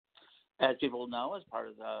 As people know, as part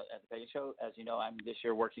of the Pagan Show, as you know, I'm this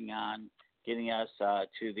year working on getting us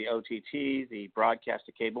to the OTT, the broadcast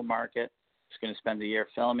to cable market. Just going to spend the year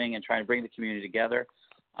filming and trying to bring the community together.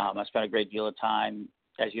 I spent a great deal of time,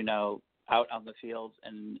 as you know, out on the fields,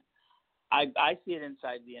 and I see it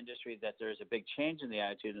inside the industry that there's a big change in the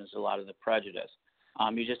attitude and there's a lot of the prejudice.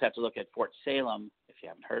 You just have to look at Fort Salem, if you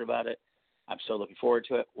haven't heard about it. I'm so looking forward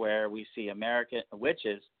to it, where we see American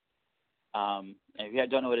witches. And if you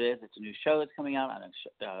don't know what it is, it's a new show that's coming out on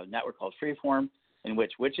a network called Freeform, in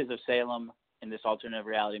which witches of Salem in this alternative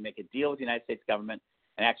reality make a deal with the United States government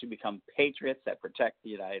and actually become patriots that protect the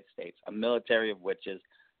United States, a military of witches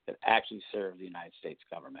that actually serve the United States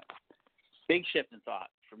government. Big shift in thought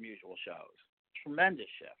from usual shows. Tremendous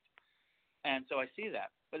shift. And so I see that.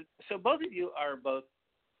 But so both of you are both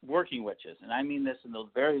working witches, and I mean this in the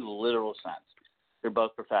very literal sense. You're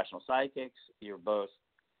both professional psychics. You're both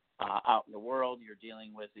out in the world. You're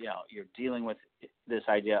dealing with this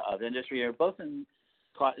idea of industry. You're both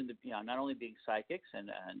caught in the, not only being psychics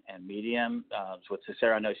and medium. With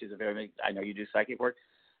Sarah, I know I know you do psychic work.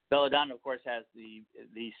 Belladonna, of course, has the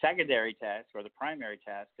secondary task or the primary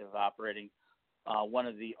task of operating one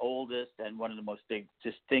of the oldest and one of the most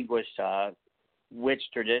distinguished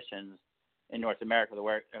witch traditions in North America, the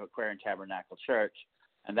Aquirian Tabernacle Church,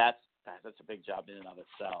 and that's a big job in and of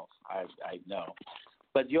itself. I know,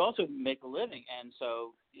 but you also make a living, and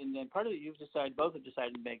so then part of it both have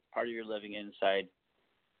decided to make part of your living inside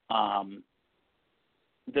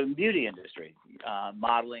the beauty industry,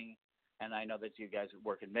 modeling. And I know that you guys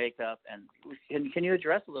work in makeup. And can you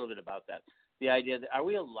address a little bit about that? The idea that are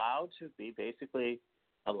we allowed to be basically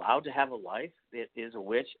allowed to have a life that is a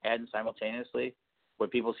witch and simultaneously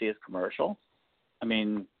what people see as commercial? I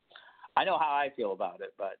mean, I know how I feel about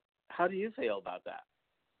it, but how do you feel about that?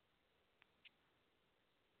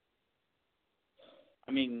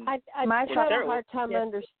 I mean, I have a hard time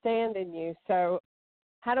understanding you. So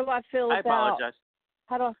how do I feel about? I apologize.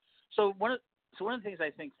 How do I? So one of the things I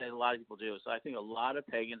think that a lot of people do is I think a lot of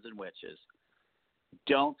pagans and witches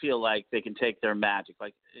don't feel like they can take their magic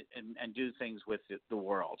and do things with the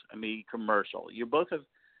world. I mean, commercial. You both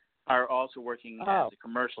are also working as a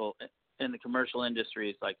commercial in the commercial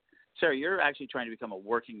industries. Like Sarah, you're actually trying to become a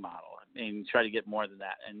working model. I mean, try to get more than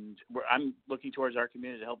that. And I'm looking towards our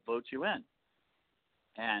community to help vote you in.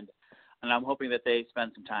 And I'm hoping that they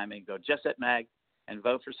spend some time and go Jetset Mag and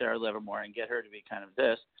vote for Sarah Livermore and get her to be kind of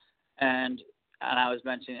this. And I was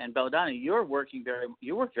mentioning, and Belladonna, you work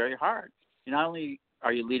very hard. Not only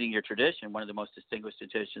are you leading your tradition, one of the most distinguished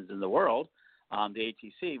traditions in the world, the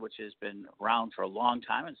ATC, which has been around for a long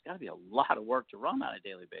time, and it's got to be a lot of work to run on a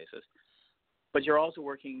daily basis. But you're also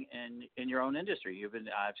working in your own industry.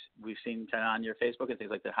 We've seen kind of on your Facebook and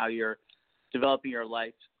things like that how you're developing your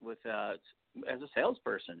life with as a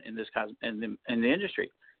salesperson in the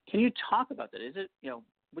industry. Can you talk about that? Is it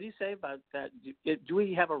what do you say about that? Do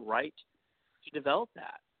we have a right to develop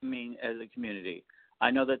that? I mean, as a community, I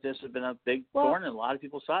know that this has been a big thorn in a lot of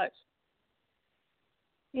people's sides.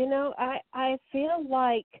 I feel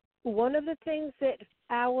like one of the things that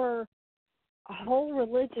our whole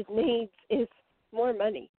religion needs is more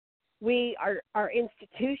money. Our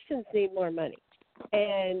institutions need more money,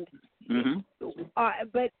 and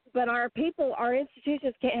but our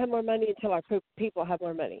institutions can't have more money until our people have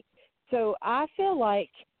more money. So I feel like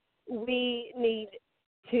we need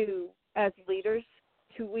to, as leaders,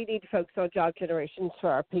 we need to focus on job generations for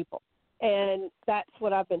our people, and that's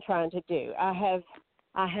what I've been trying to do. I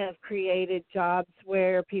have created jobs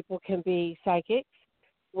where people can be psychics,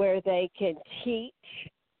 where they can teach,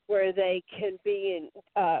 where they can be in.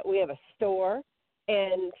 We have a store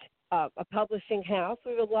and a publishing house.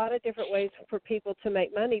 We have a lot of different ways for people to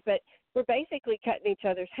make money, but we're basically cutting each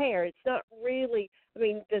other's hair. It's not really. I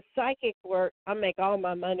mean, the psychic work. I make all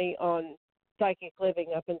my money on psychic living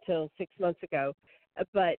up until 6 months ago,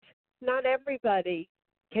 but not everybody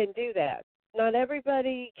can do that. Not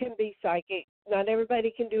everybody can be psychic. Not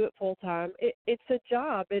everybody can do it full time. It's a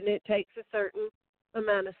job, and it takes a certain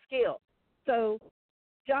amount of skill. So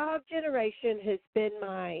job generation has been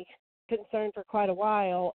my concern for quite a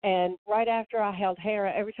while, and right after I held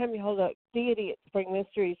Hera, every time you hold a deity at Spring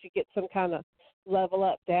Mysteries, you get some kind of level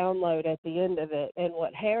up download at the end of it. And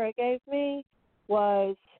what Hera gave me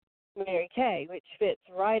was Mary Kay, which fits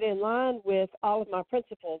right in line with all of my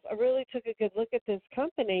principles. I really took a good look at this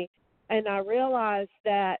company, and I realized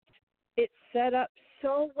that it's set up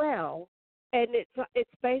so well, and it's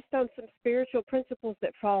based on some spiritual principles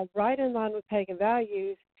that fall right in line with pagan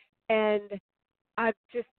values. And I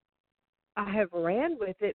have ran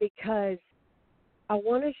with it because I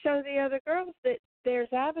want to show the other girls that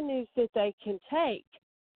there's avenues that they can take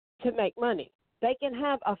to make money. They can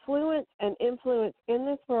have affluence and influence in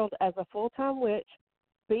this world as a full-time witch,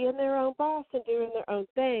 being their own boss and doing their own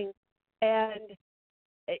thing. And,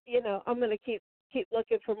 I'm going to keep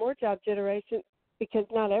looking for more job generation, because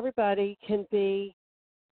not everybody can be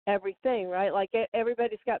everything, right? Like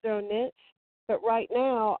everybody's got their own niche. But right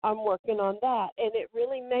now I'm working on that, and it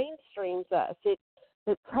really mainstreams us. It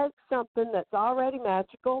takes something that's already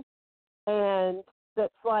magical, and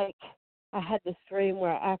that's like, I had this dream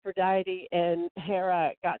where Aphrodite and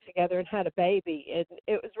Hera got together and had a baby, and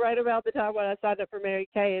it was right about the time when I signed up for Mary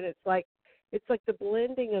Kay, and it's like the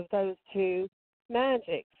blending of those two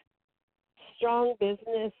magics. Strong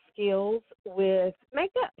business skills with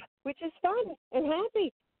makeup, which is fun and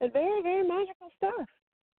happy and very, very magical stuff.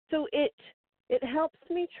 So it helps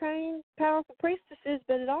me train powerful priestesses,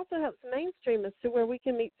 but it also helps mainstream us to where we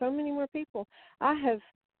can meet so many more people. I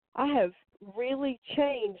have really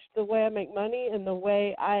changed the way I make money and the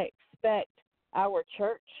way I expect our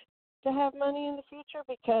church to have money in the future,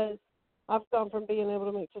 because I've gone from being able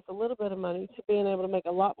to make just a little bit of money to being able to make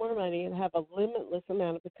a lot more money and have a limitless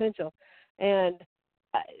amount of potential. And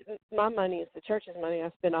my money is the church's money. I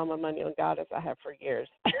spend all my money on God, as I have for years.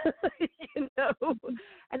 And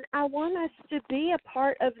I want us to be a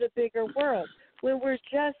part of the bigger world. When we're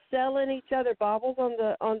just selling each other baubles on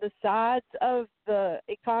the sides of the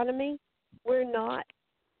economy, we're not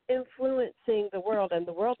influencing the world, and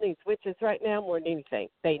the world needs witches right now more than anything.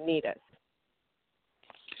 They need us.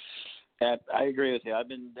 Yeah, I agree with you.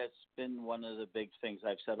 That's been one of the big things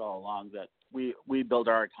I've said all along, that we build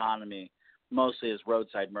our economy mostly as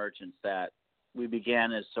roadside merchants, that we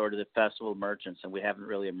began as sort of the festival merchants, and we haven't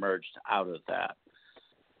really emerged out of that.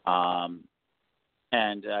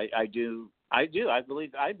 And I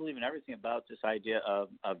believe in everything about this idea of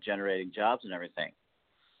generating jobs and everything.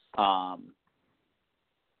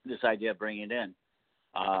 This idea of bringing it in.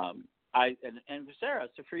 And Sarah,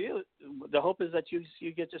 so for you, the hope is that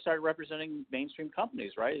you get to start representing mainstream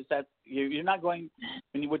companies, right? Is that you're not going?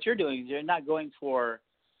 What you're doing is you're not going to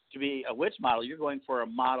be a witch model. You're going for a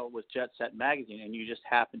model with Jetset magazine, and you just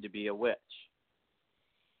happen to be a witch,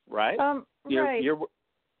 right? Right.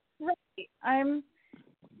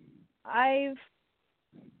 I've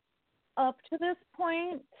up to this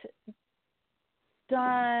point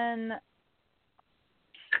done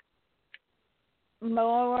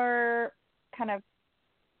more kind of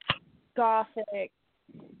gothic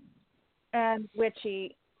and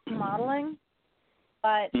witchy modeling,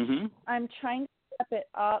 but I'm trying to step it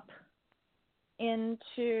up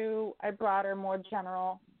into a broader, more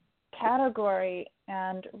general category,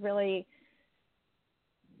 and really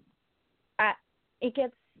it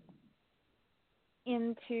gets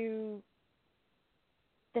into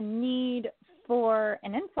the need for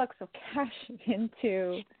an influx of cash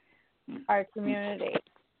into our community.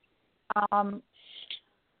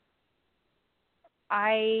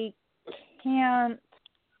 I can't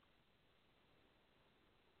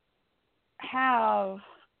have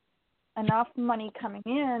enough money coming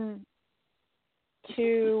in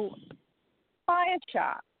to buy a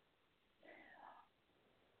shop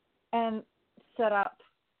and set up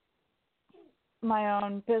my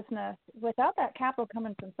own business without that capital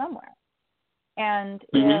coming from somewhere. And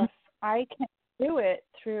if I can do it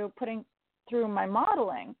through my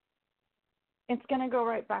modeling, it's going to go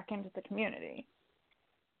right back into the community.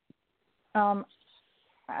 And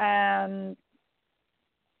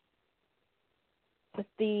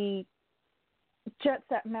the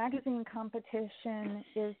Jetset magazine competition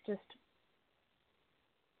is just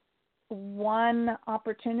one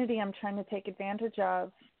opportunity I'm trying to take advantage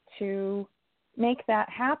of to make that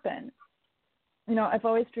happen. You know, I've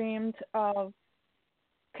always dreamed of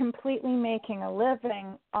completely making a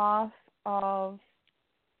living off of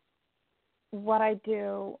what I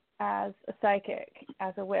do as a psychic,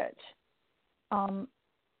 as a witch,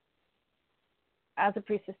 as a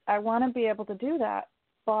priestess. I want to be able to do that,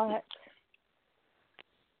 but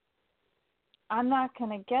I'm not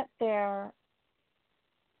going to get there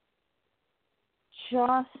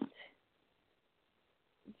just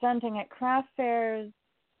vending at craft fairs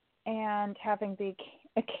and having the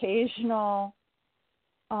occasional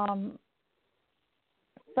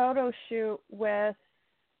photo shoot with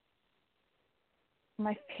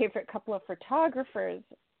my favorite couple of photographers.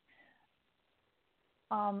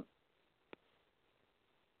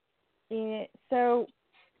 So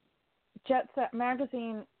Jetset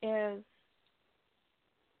Magazine is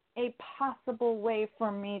a possible way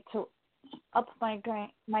for me to up my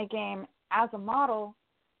game as a model,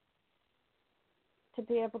 to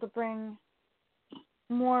be able to bring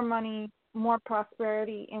more money, more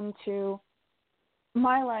prosperity into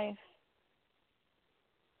my life,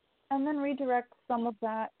 and then redirect some of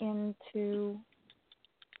that into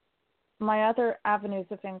my other avenues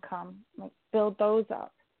of income, like build those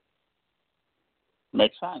up.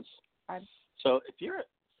 Makes sense. So if you're a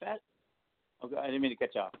I didn't mean to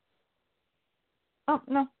cut you off. Oh,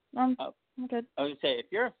 no, I'm good. I was going to say, if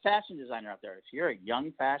you're a fashion designer out there, if you're a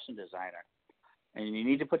young fashion designer and you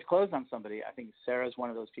need to put clothes on somebody, I think Sarah's one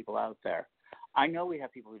of those people out there. I know we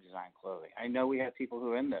have people who design clothing. I know we have people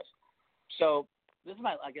who are in this. So this is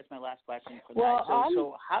my last question for tonight.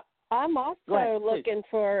 I'm also looking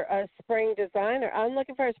for a spring designer. I'm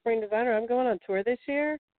going on tour this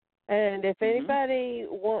year. And if anybody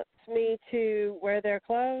wants me to wear their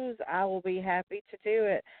clothes, I will be happy to do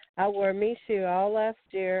it. I wore Mishu all last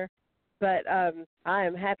year, but I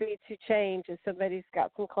am happy to change if somebody's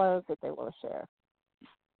got some clothes that they want to share.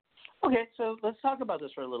 Okay, so let's talk about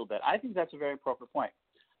this for a little bit. I think that's a very appropriate point.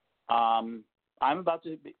 I'm about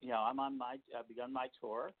to, I've begun my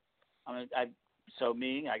tour. I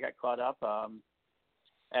got caught up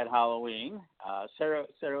at Halloween. Sarah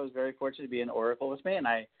was very fortunate to be in Oracle with me, and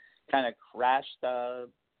I kind of crashed the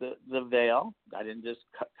veil. I didn't just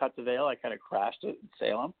cut the veil. I kind of crashed it in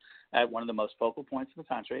Salem at one of the most focal points in the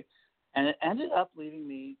country. And it ended up leading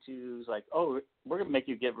me to like, oh, we're going to make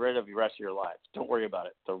you get rid of the rest of your life. Don't worry about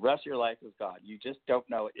it. The rest of your life is gone. You just don't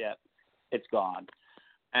know it yet. It's gone.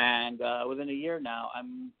 And within a year now,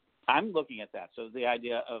 I'm looking at that. So the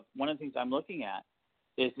idea of one of the things I'm looking at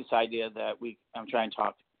is this idea that I'm trying to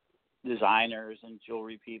talk designers and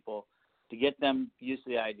jewelry people to get them used to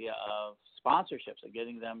the idea of sponsorships and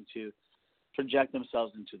getting them to project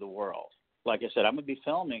themselves into the world. Like I said, I'm going to be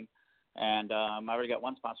filming, and I already got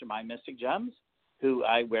one sponsor, My Mystic Gems, who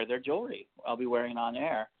I wear their jewelry. I'll be wearing it on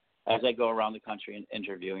air as I go around the country and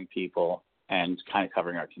interviewing people and kind of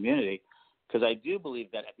covering our community. Because I do believe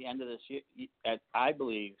that at the end of this year, I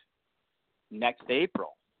believe next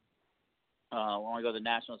April, when we go to the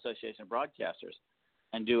National Association of Broadcasters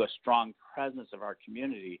and do a strong presence of our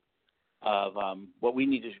community of what we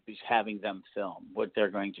need to be having them film, what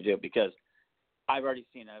they're going to do. Because I've already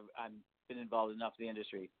seen, I've been involved enough in the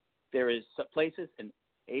industry. There is places in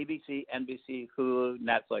ABC, NBC, Hulu,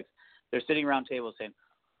 Netflix, they're sitting around tables saying,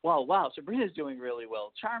 wow, Sabrina's doing really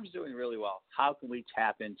well. Charm's doing really well. How can we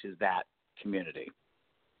tap into that community?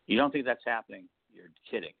 You don't think that's happening? You're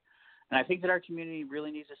kidding. And I think that our community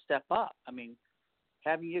really needs to step up. I mean,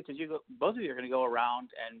 having you, because both of you are going to go around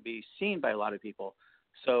and be seen by a lot of people.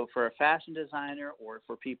 So for a fashion designer or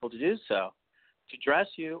for people to do so, to dress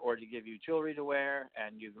you or to give you jewelry to wear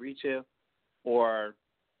and you agree to, or,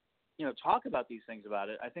 talk about these things about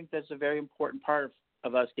it, I think that's a very important part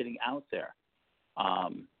of us getting out there.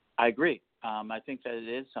 I agree. I think that it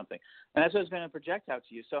is something. And that's what I was going to project out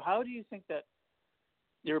to you. So how do you think that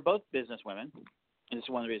you're both business women, and this is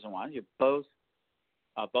one of the reasons why, you're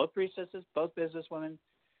both priestesses, both business women,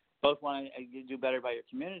 both want to do better by your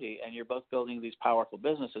community, and you're both building these powerful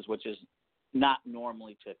businesses, which is not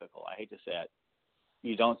normally typical. I hate to say it.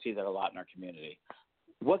 You don't see that a lot in our community.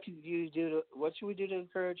 What should we do to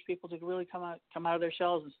encourage people to really come out of their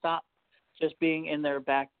shells and stop just being in their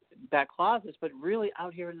back closets, but really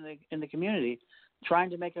out here in the community,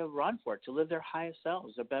 trying to make a run for it, to live their highest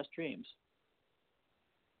selves, their best dreams?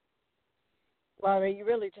 Well, I mean, you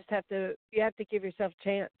really just have to give yourself a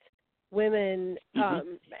chance. Women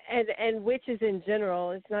and witches in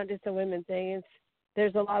general, it's not just a women thing.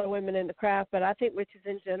 There's a lot of women in the craft, but I think witches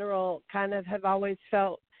in general kind of have always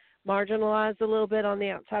felt marginalized a little bit on the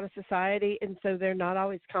outside of society, and so they're not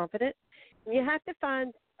always confident. You have to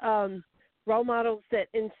find role models that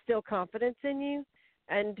instill confidence in you.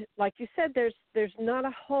 And like you said, there's not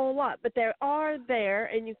a whole lot, but there are there,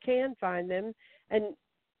 and you can find them. And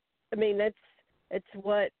I mean, it's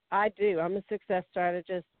what I do. I'm a success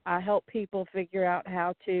strategist. I help people figure out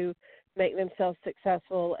how to make themselves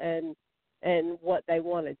successful and what they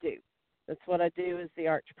want to do. That's what I do as the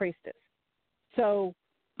Archpriestess. So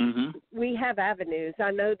we have avenues. I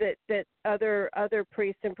know that other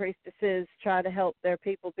priests and priestesses try to help their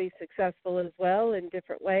people be successful as well in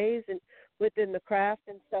different ways and within the craft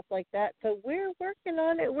and stuff like that. So we're working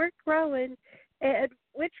on it. We're growing. And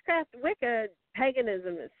witchcraft, Wicca,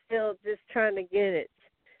 paganism is still just trying to get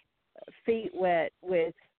feet wet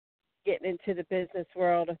with getting into the business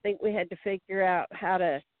world. I think we had to figure out how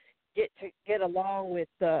to get along with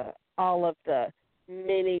all of the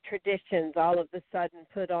many traditions all of a sudden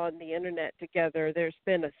put on the internet together. There's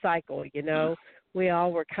been a cycle, We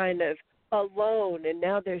all were kind of alone, and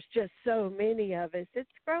now there's just so many of us. It's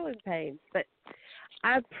growing pains, but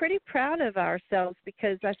I'm pretty proud of ourselves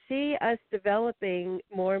because I see us developing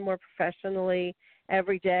more and more professionally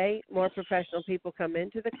every day. More professional people come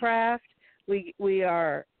into the craft. We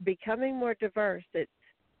are becoming more diverse.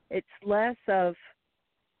 It's less of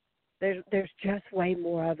there's just way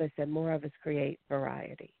more of us, and more of us create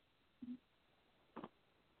variety.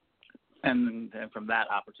 And from that,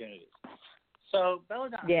 opportunities. So,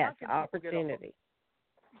 Belladonna. Yes, opportunity.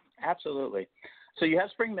 Absolutely. So you have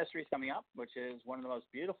Spring Mysteries coming up, which is one of the most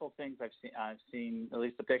beautiful things I've seen, at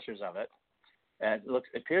least the pictures of it. And it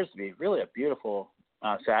appears to be really a beautiful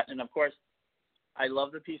set. And, of course, I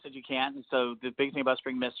love the piece that you can't. And so the big thing about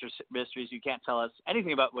Spring Mysteries, you can't tell us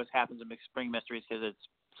anything about what happens in Spring Mysteries because it's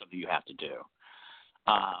something you have to do.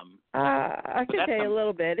 I can tell you a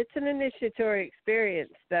little bit. It's an initiatory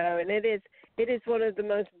experience, though, and it is one of the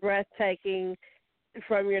most breathtaking,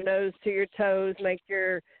 from your nose to your toes, make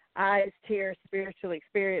your eyes tear spiritual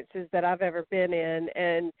experiences that I've ever been in.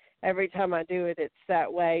 And every time I do it, it's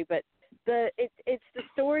that way. But it's the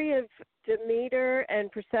story of Demeter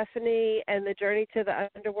and Persephone and the journey to the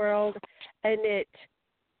underworld, and it's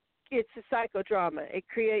a psychodrama. It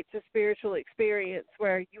creates a spiritual experience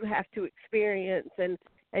where you have to experience and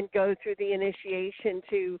go through the initiation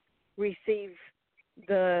to receive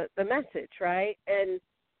the message, right? And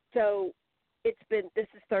so this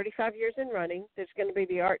is 35 years in running. There's going to be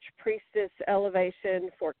the Archpriestess elevation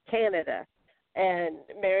for Canada, and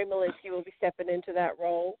Mary Malinsky will be stepping into that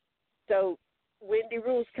role. So Wendy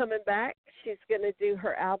Rule's coming back. She's going to do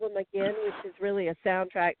her album again, which is really a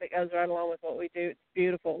soundtrack that goes right along with what we do. It's a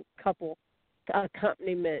beautiful couple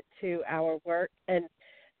accompaniment to our work. And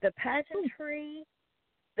the pageantry,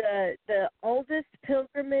 the oldest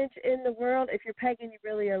pilgrimage in the world, if you're pagan, you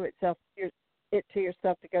really owe it to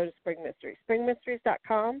yourself to go to Spring Mysteries.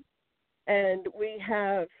 SpringMysteries.com. And we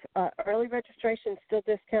have early registration, still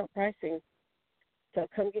discount pricing. So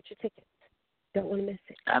come get your tickets. Don't want to miss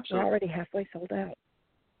it. Absolutely. We're already halfway sold out.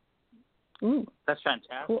 Ooh, that's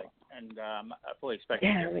fantastic. Cool. And I fully expect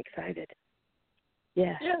Yeah, I'm excited.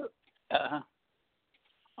 Yeah.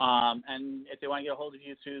 And if they want to get a hold of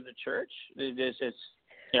you through the church, it's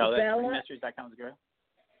mysteries.com is good.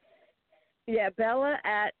 Yeah, Bella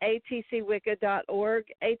at atcwicca.org.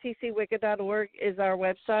 atcwicca.org is our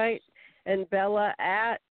website, and Bella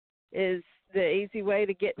at is the easy way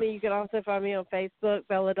to get me. You can also find me on Facebook,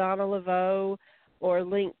 Belladonna Laveau, or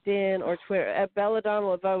LinkedIn or Twitter. Belladonna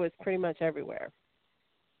Laveau is pretty much everywhere.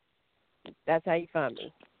 That's how you find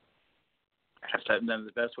me. That's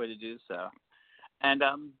the best way to do so. And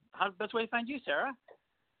how's the best way to find you, Sarah?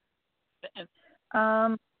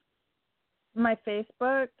 My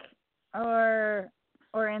Facebook or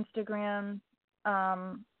Instagram.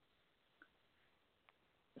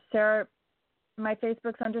 Sarah. My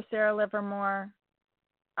Facebook's under Sarah Livermore.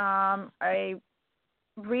 I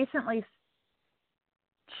recently,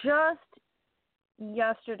 just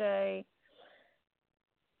yesterday,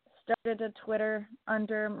 started a Twitter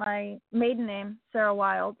under my maiden name, Sarah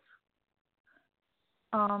Wilds,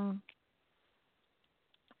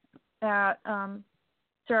 at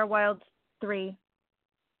Sarah Wilds 3.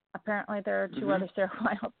 Apparently there are two other Sarah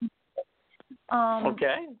Wilds.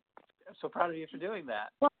 Okay. I'm so proud of you for doing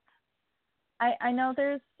that. Well, I know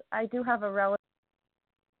I do have a relative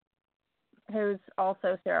who's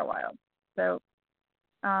also Sarah Wild. So,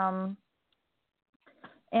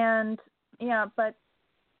 and yeah, but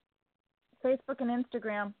Facebook and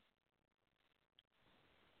Instagram.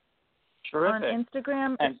 Terrific. On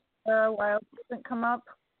Instagram, if Sarah Wild doesn't come up,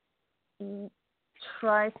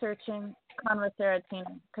 try searching Conra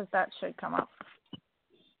Saratina, because that should come up.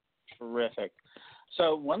 Terrific.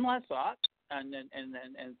 So one last thought. And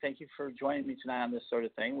thank you for joining me tonight on this sort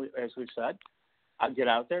of thing. As we've said, I'll get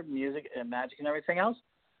out there, music and magic and everything else.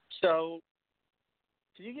 So,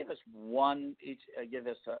 can you give us one each?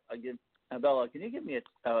 Bella, can you give me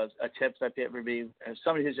a tip that would be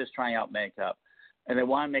somebody who's just trying out makeup and they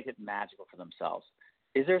want to make it magical for themselves?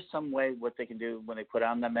 Is there some way what they can do when they put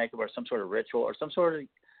on that makeup, or some sort of ritual, or some sort of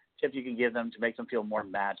tip you can give them to make them feel more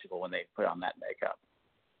magical when they put on that makeup?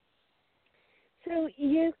 So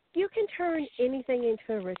you can turn anything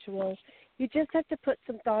into a ritual. You just have to put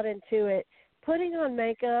some thought into it. Putting on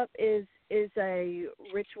makeup is a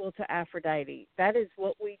ritual to Aphrodite. That is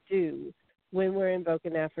what we do when we're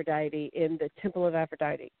invoking Aphrodite in the Temple of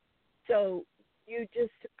Aphrodite. So you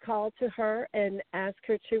just call to her and ask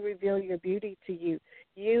her to reveal your beauty to you.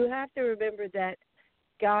 You have to remember that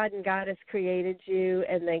God and Goddess created you,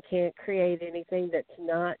 and they can't create anything that's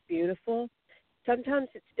not beautiful. Sometimes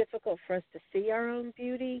it's difficult for us to see our own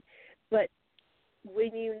beauty, but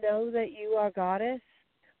when you know that you are Goddess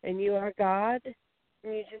and you are God,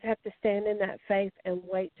 you just have to stand in that faith and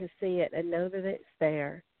wait to see it and know that it's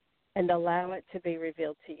there and allow it to be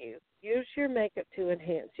revealed to you. Use your makeup to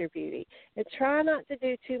enhance your beauty. And try not to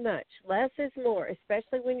do too much. Less is more,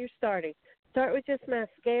 especially when you're starting. Start with just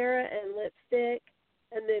mascara and lipstick,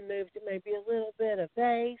 and then move to maybe a little bit of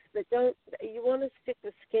base. But you want to stick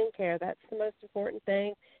with skincare. That's the most important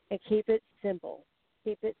thing. And keep it simple.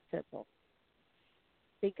 Keep it simple.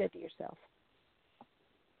 Be good to yourself.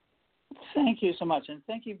 Thank you so much. And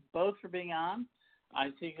thank you both for being on. I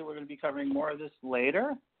think that we're going to be covering more of this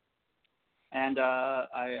later. And I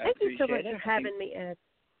appreciate it. Thank you so much for having me, Ed.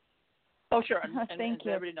 Oh, sure. And thank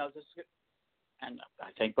you. Everybody knows this. And I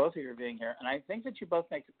thank both of you for being here. And I think that you both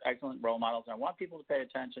make excellent role models. And I want people to pay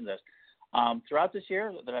attention to this. Throughout this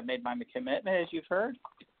year that I've made my commitment, as you've heard,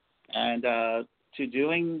 and to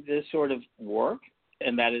doing this sort of work,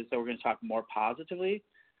 and that is that we're going to talk more positively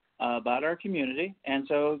about our community. And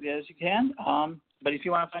so, as you can. But if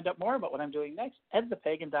you want to find out more about what I'm doing next,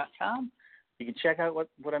 edthepagan.com. You can check out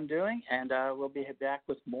what I'm doing, and we'll be back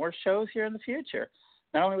with more shows here in the future.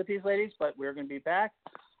 Not only with these ladies, but we're going to be back.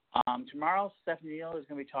 Tomorrow, Stephanie Neal is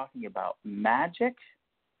going to be talking about magic.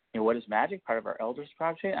 What is magic? Part of our Elders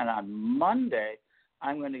Project. And on Monday,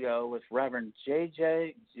 I'm going to go with Reverend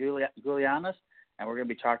J.J. Julianis, and we're going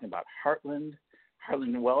to be talking about Heartland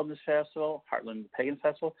Wellness Festival, Heartland Pagan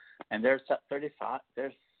Festival, and their 40th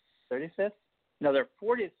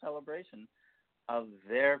celebration of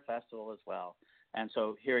their festival as well. And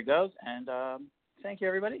so here it goes. And thank you,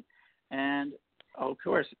 everybody. And, of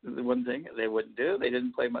course, the one thing they wouldn't do, they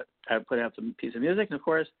didn't play much. I put out some piece of music. And, of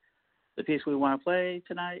course, the piece we want to play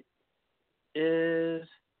tonight is,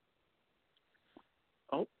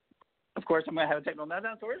 of course, I'm going to have a technical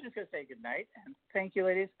meltdown. So we're just going to say good night. And thank you,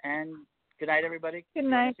 ladies. And good night, everybody. Good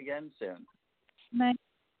night. Join us again soon. Good night.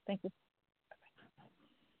 Thank you.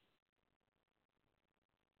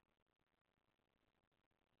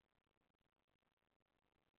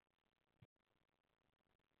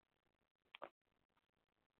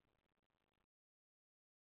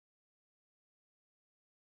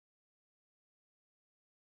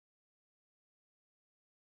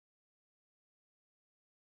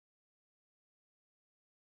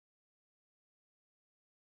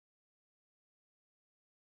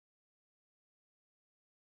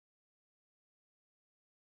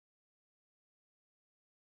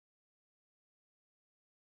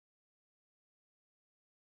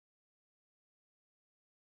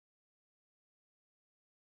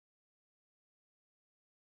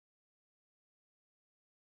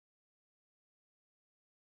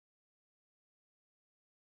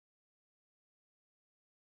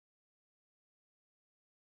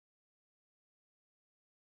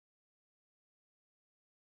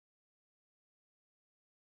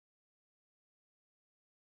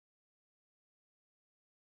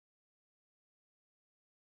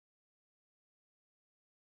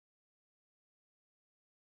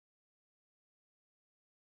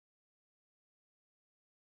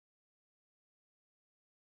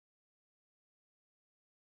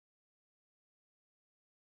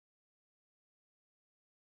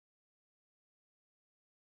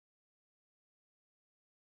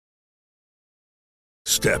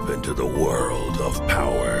 Step into the world of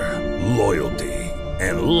power, loyalty,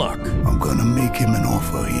 and luck. I'm gonna make him an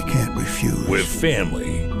offer he can't refuse. With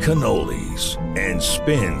family, cannolis, and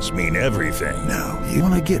spins mean everything. Now, you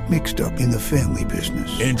wanna get mixed up in the family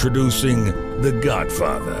business. Introducing The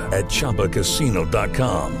Godfather at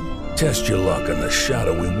ChumbaCasino.com. Test your luck in the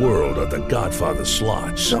shadowy world of The Godfather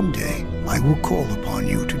slot. Someday, I will call upon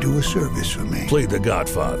you to do a service for me. Play The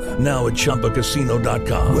Godfather, now at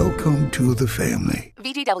ChumbaCasino.com. Welcome to the family.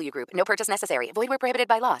 VGW Group. No purchase necessary. Void where prohibited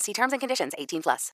by law. See terms and conditions. 18+.